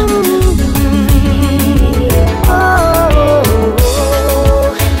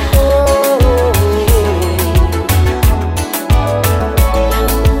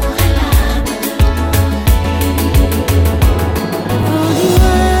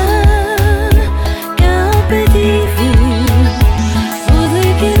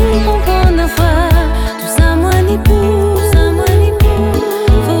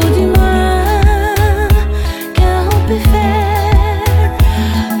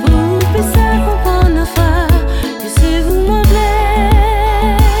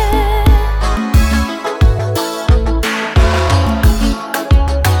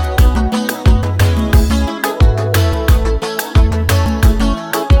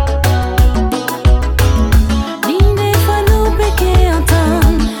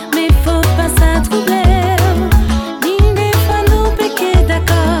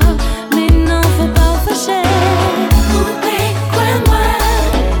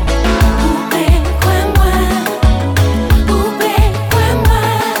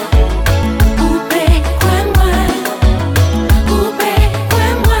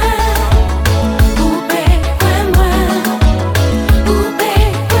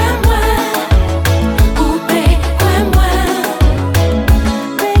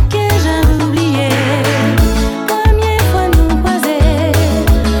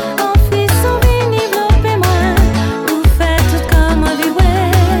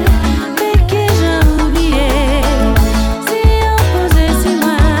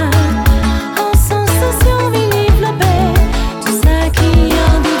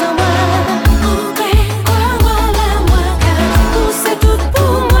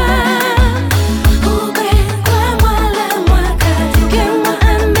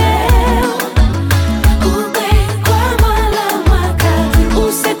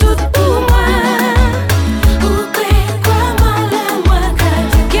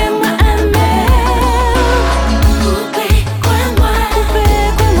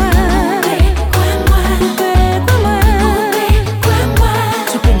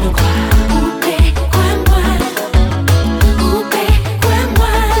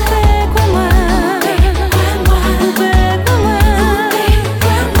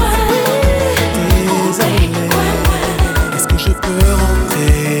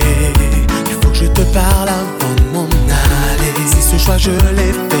 je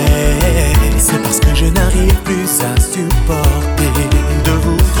l'ai fait, c'est parce que je n'arrive plus à supporter de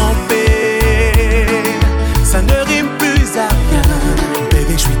vous tromper.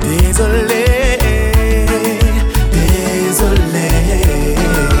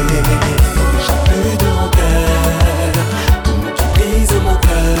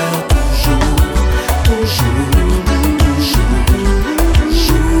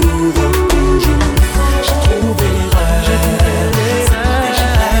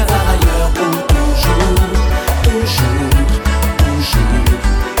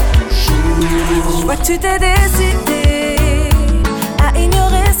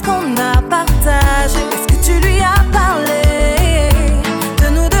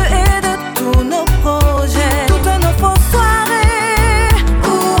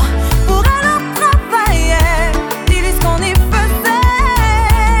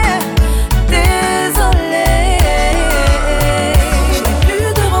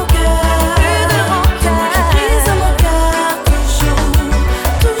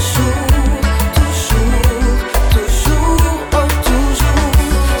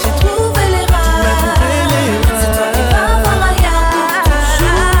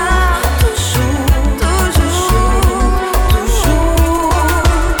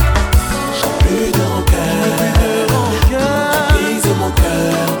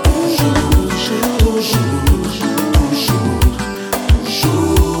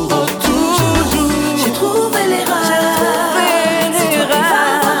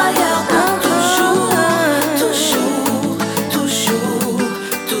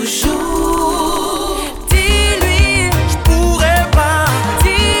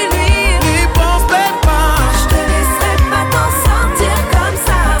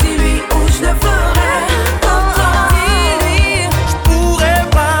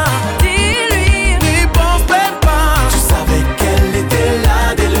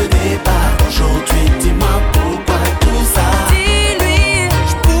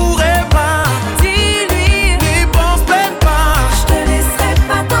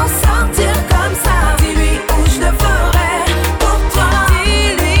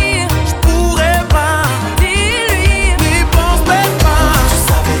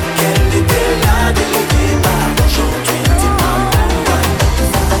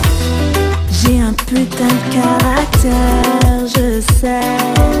 J'ai un putain de caractère, je sais.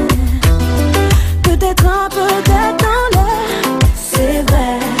 Peut-être un peu d'être dans l'air, c'est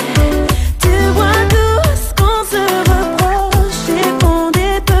vrai. Tu vois tout ce qu'on se reproche et fondé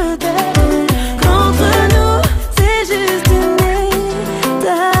peut-être qu'entre nous c'est juste une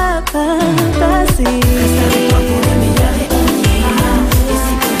étape à passer.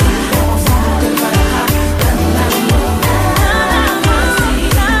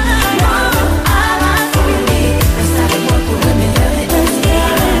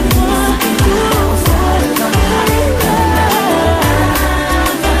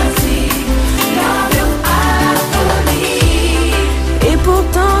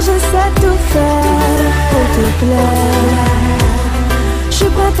 Je suis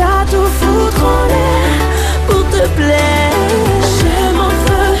prête à tout foutre en l'air pour te plaire. Je m'en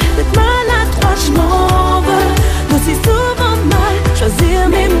veux d'être maladroite, je m'en veux d'aussi souvent mal choisir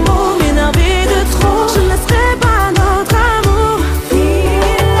mes mots, m'énerver de trop. Je ne laisserai pas notre amour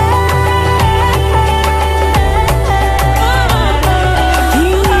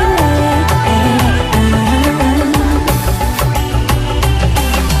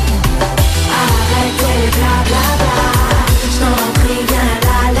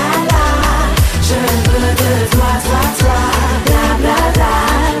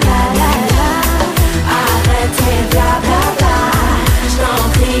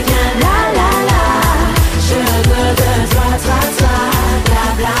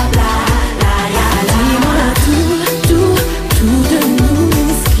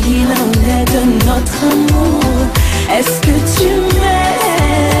est-ce que tu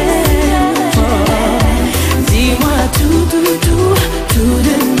m'aimes? Dis-moi tout de nous,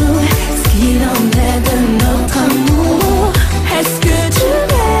 ce qu'il en est de notre amour. Est-ce que tu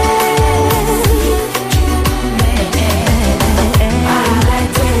m'aimes?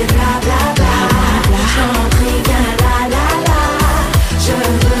 Arrêtez blablabla, j'en prie viens la la la. Je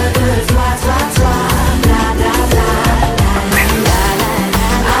veux de toi, blablabla.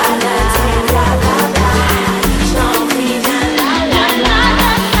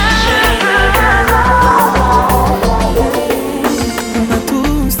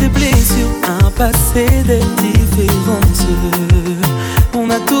 Passé des différences, on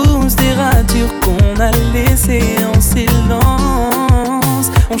a tous des ratures qu'on a laissées en silence.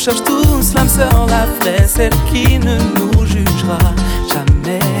 On cherche tous l'âme sœur, la vraie, celle qui ne nous jugera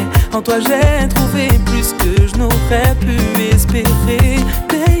jamais. En toi j'ai trouvé plus que je n'aurais pu espérer,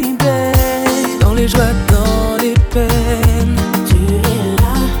 baby. Dans les joies, dans les peines, tu es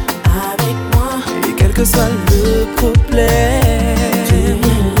là avec moi. Et quel que soit le problème, tu es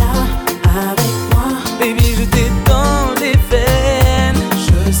là avec moi. Baby, je t'ai dans les veines.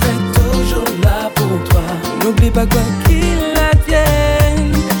 Je serai toujours là pour toi. N'oublie pas quoi qu'il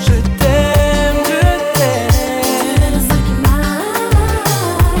advienne. Je t'aime, je t'aime. Tu es le seul qui m'aille.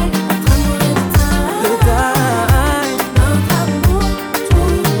 Notre amour est de taille. Notre amour,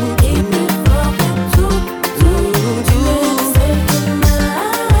 tout est plus fort que tout. Tu es le seul qui m'aille.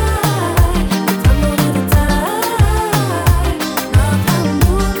 Notre amour est de taille. Notre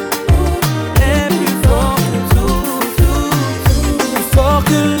amour est plus fort que tout. Plus fort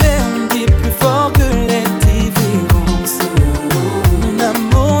que l'air, on dit plus fort que les différences. Mon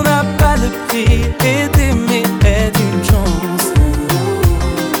amour n'a pas de prix et t'aimer est une chance.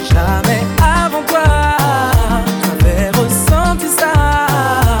 Jamais avant toi j'avais ressenti ça.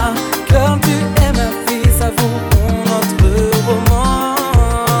 Comme tu es ma fille, savourons notre roman.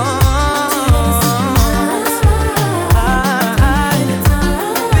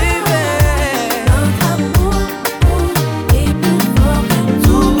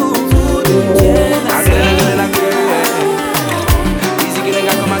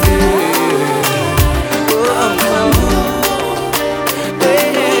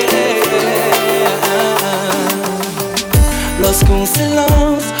 Lorsqu'on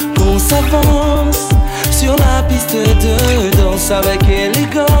s'élance, qu'on s'avance sur la piste de danse avec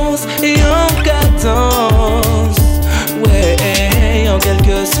élégance et en cadence. Ouais, en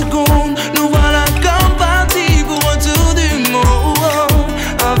quelques secondes, nous voilà comme partis pour un tour du monde.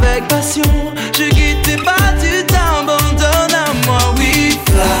 Avec passion, je quitte tes pas, tu t'abandonnes à moi. We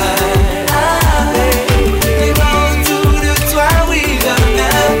fly. Les vents autour de toi, we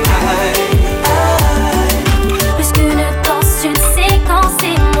gonna fly. Plus qu'une danse, une séquence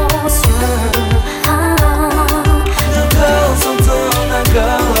émotion. Nos corps s'entendent.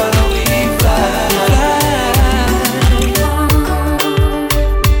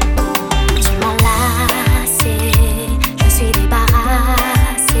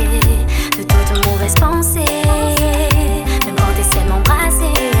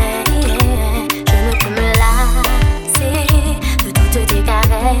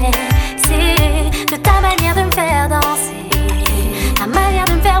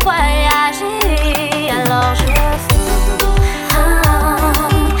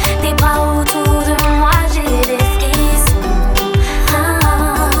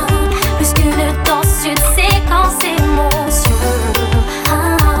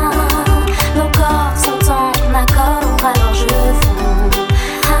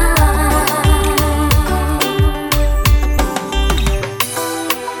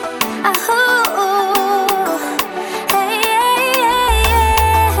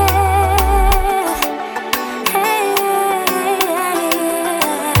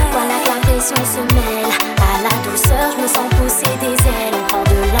 pression se mêle à la douceur, je me sens pousser des ailes. On prend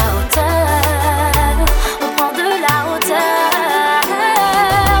de la hauteur, on prend de la hauteur.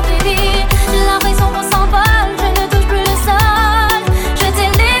 Baby, j'ai l'impression qu'on s'envole, je ne touche plus le sol. Je t'ai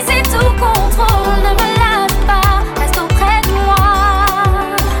laissé tout contrôle, ne me lâche pas, reste auprès de moi.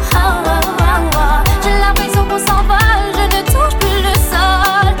 Oh, oh, oh, oh. J'ai l'impression qu'on s'envole, je ne touche plus le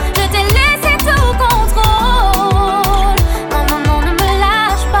sol. Je t'ai laissé tout contrôle. Non, non, non, ne me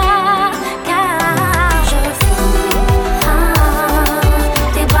lâche pas, car je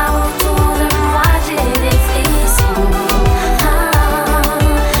tes bras autour de moi, j'ai des frissons.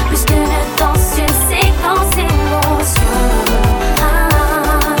 Plus que ne danse une séquence émotion.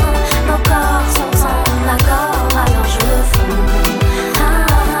 Nos corps sont en accord, alors je fonds.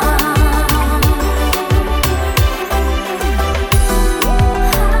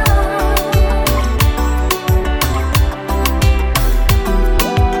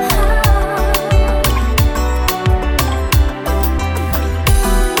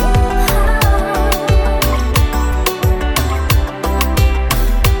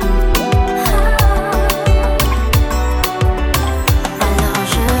 Alors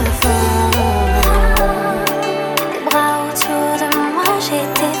je fonds. Tes bras autour de moi, j'ai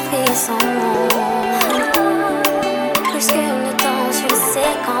tes frissons. Plus qu'une danse, une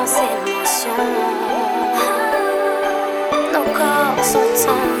séquence émotion. Nos corps sont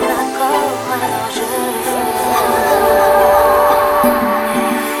en accord, alors je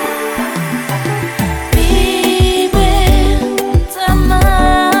Vive tan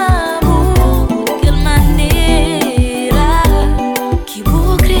amor, quelle manera que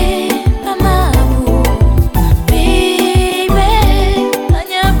bucre amor. Vive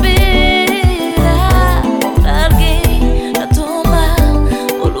minha beira, alguém a tomar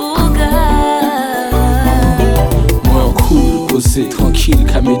o lugar. Moi cool, posé, tranquille,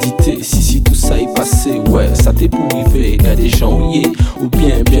 qu'à méditer. Si tout ça est passé, ouais, ça t'est pour arriver. Y'a des gens ouillés, ou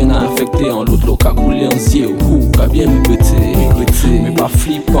bien affectés. En l'autre, l'eau qu'a coulé en zier, ou qu'a bien regretté. Mais pas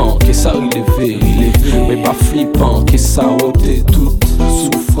flippant, que ça relevé. Mais pas flippant, que ça ôté toute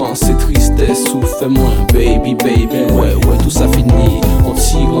souffrance et tristesse. Ou fais-moi, baby, ouais, tout ça fini. On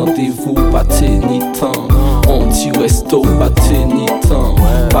t'y rendez-vous, pas ni temps. On t'y resto, pas ni temps.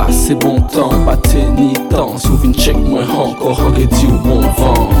 Passez bon temps, pas ni temps. Si vous venez check moi encore, on dit au bon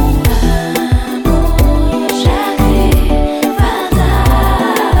vent.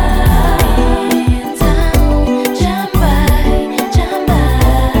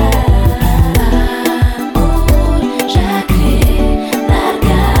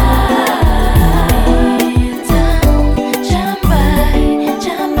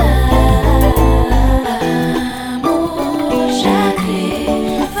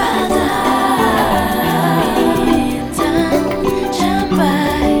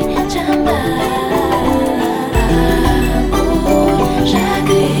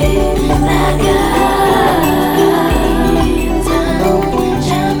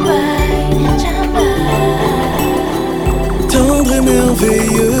 Tendre et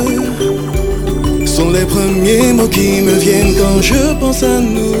merveilleux sont les premiers mots qui me viennent quand je pense à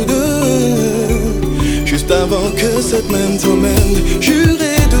nous deux. Juste avant que cette main t'emmène,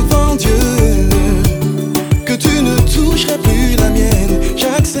 jurer devant Dieu que tu ne toucherais plus la mienne.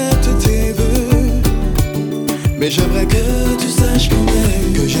 J'accepte tes vœux, mais j'aimerais que tu saches quand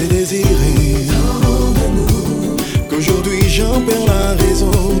même que j'ai désiré tant de nous, qu'aujourd'hui j'en perds la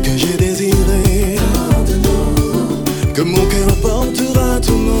raison, que j'ai désiré tant de nous, que mon cœur portera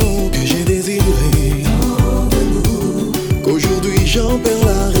ton nom, que j'ai désiré tant de nous, qu'aujourd'hui j'en perds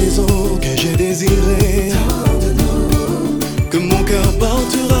la raison, que j'ai désiré tant de nous, que mon cœur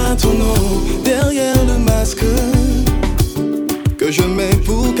portera ton nom derrière le masque que je mets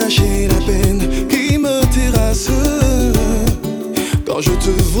pour cacher la peine qui me terrasse. Quand je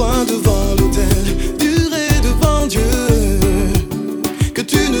te vois devant l'autel, jurer devant Dieu que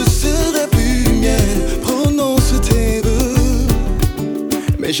tu ne serais plus mienne, prononce tes vœux.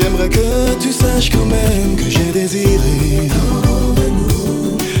 Mais j'aimerais que tu saches quand même que j'ai désiré tant de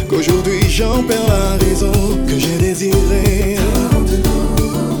nous, qu'aujourd'hui j'en perds la raison, que j'ai désiré tant de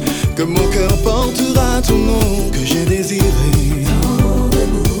nous, que mon cœur portera ton nom, que j'ai désiré tant de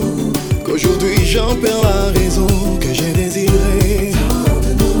nous, qu'aujourd'hui j'en perds la raison, que j'ai désiré tant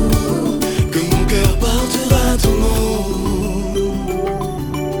de nous, que mon cœur portera ton nom,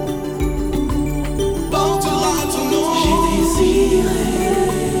 portera ton nom. J'ai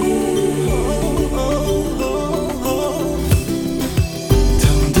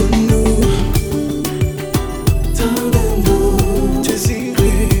désiré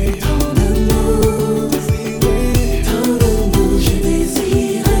tant de nous, désiré tant de nous, j'ai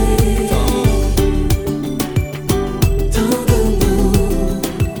désiré tant de nous.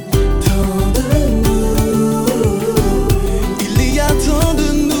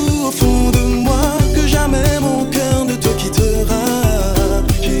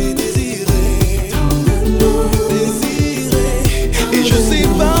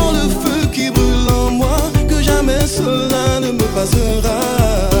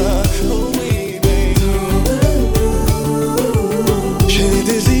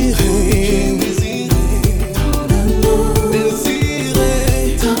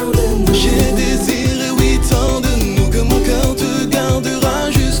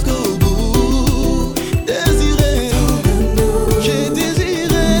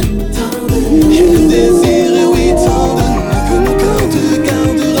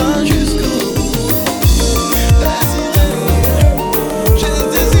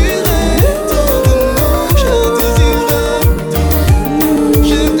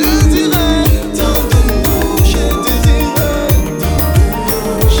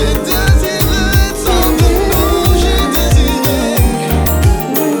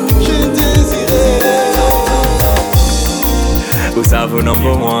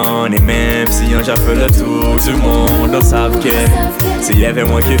 comprendre. Et même si on a fait le tour du monde, on savent que c'est y avait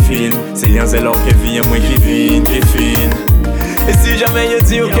moi qui filme, c'est y a l'or qui vient, moi qui vine, qui fine. Et si jamais y'a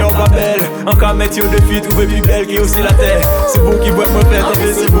dit ok on m'appelle, encore mettre y'a de filles trouver plus belle qui aussi la terre. C'est vous qui voit me faire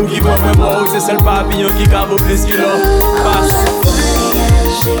tomber, c'est vous qui voit me mort. C'est seul papillon qui garde au plus qu'il a. Passe.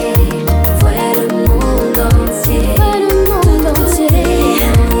 Voyez le monde entier,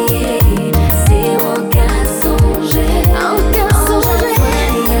 c'est mon cas songer,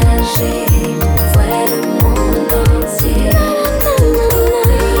 voyager, voyez le monde entier,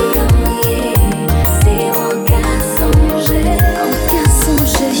 c'est mon cas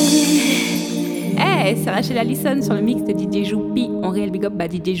songer. Hey, c'est Rachel Allison sur le mix de DJ Joupi. On réel big up by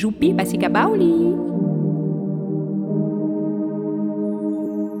DJ Joupi, Basika Baoli.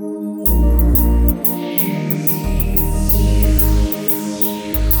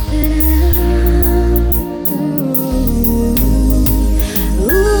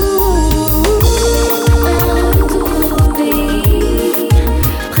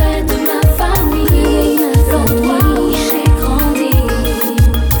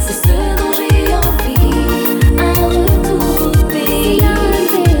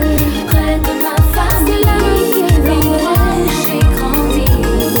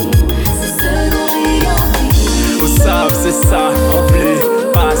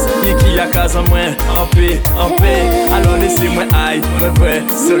 En paix, alors laissez-moi aille, me vrai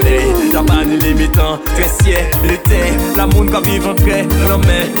soleil, la banne limitant, très ciel, l'été, la monde quand vivre en paix, l'homme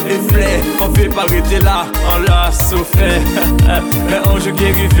est flair, on fait pas arrêter là, on l'a souffert, mais un jour qui est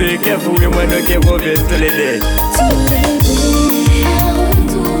arrivé, qu'est vous et moi ne qui revient tous les dés.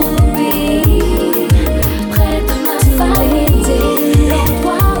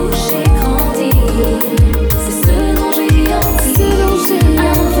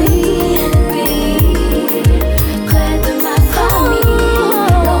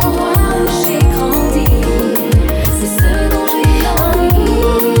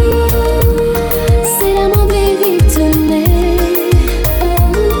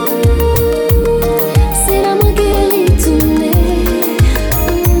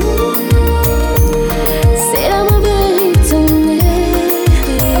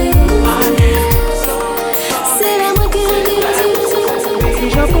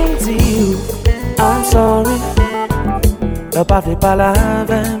 Pas fait pas la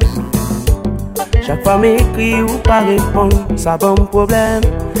veine. Chaque fois m'écrit ou pas répondre, ça bon problème.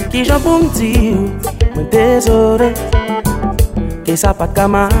 Qui j'en pour me dire, moi désolé, que ça pas de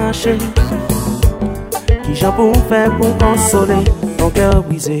marcher. Qui j'en pour me faire pour consoler ton cœur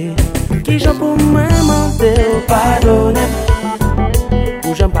brisé. Qui j'en pour me demander ou pardonner,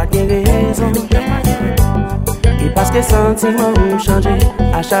 ou j'en pas de raison. Et parce que sentiments ont changé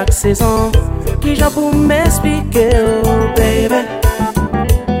à chaque saison. Qui j'en pour m'expliquer, oh baby.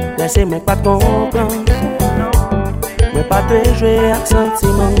 Laissez-moi pas te comprendre. Mais pas te jouer avec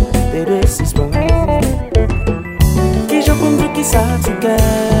sentiment de suspens. Qui j'en pour me dire qui ça tu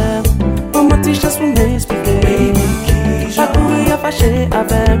cœur. Pour moi tu chances pour m'expliquer. Baby, qui j'en pour y a fâché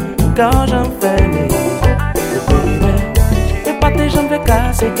avec quand j'en fais les et pas tes jambes de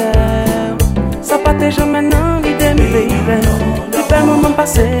casser cœur. Ça pas tes jambes maintenant l'idée me baby. Le moment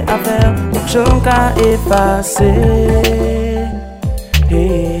passé à faire, j'en qu'à effacer.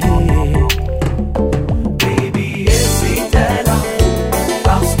 Hey, hey. Baby, hésite là,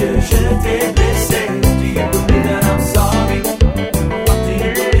 parce que je t'ai blessé. Do you believe that I'm sorry? Do you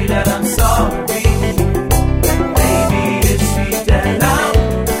believe that I'm sorry? Baby, hésite là,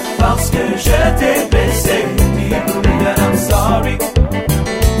 parce que je t'ai blessé. Do you believe that I'm sorry? Do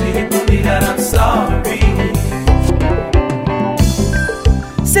you believe that I'm sorry?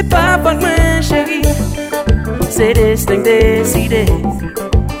 C'est pas bon moi chérie, c'est destin décidé.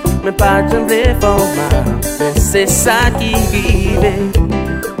 Mais pas de me format, mais c'est ça qui vive.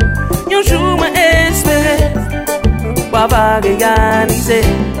 Un jour moi espéré, pas va réaliser.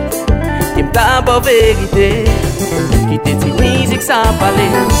 Qui me t'a pas vérité, qui te dit musique sans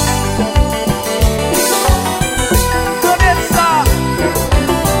parler.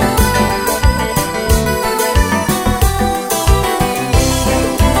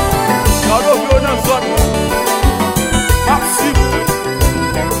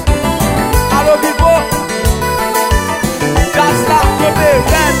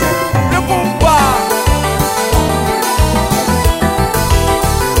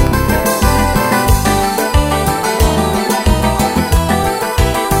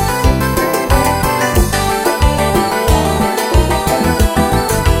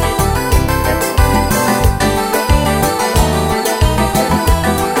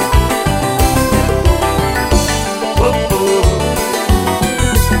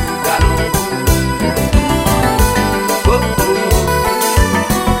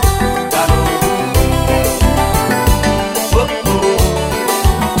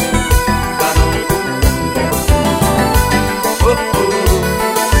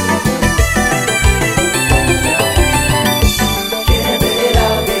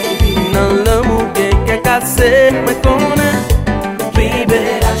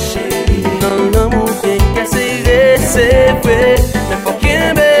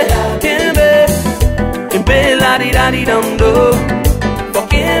 la di dum do. For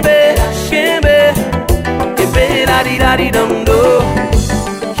Kimbe, Kimbe, Kimbe la di dum do.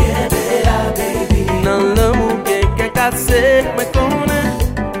 Kimbe la baby. Nan l'amour que cassé me connaît.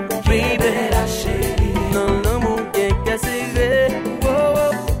 Baby la chérie. Nan l'amour que serré.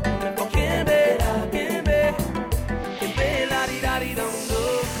 Oh, for Kimbe, Kimbe, Kimbe la di dum do.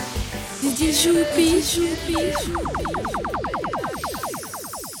 DJ Joupi.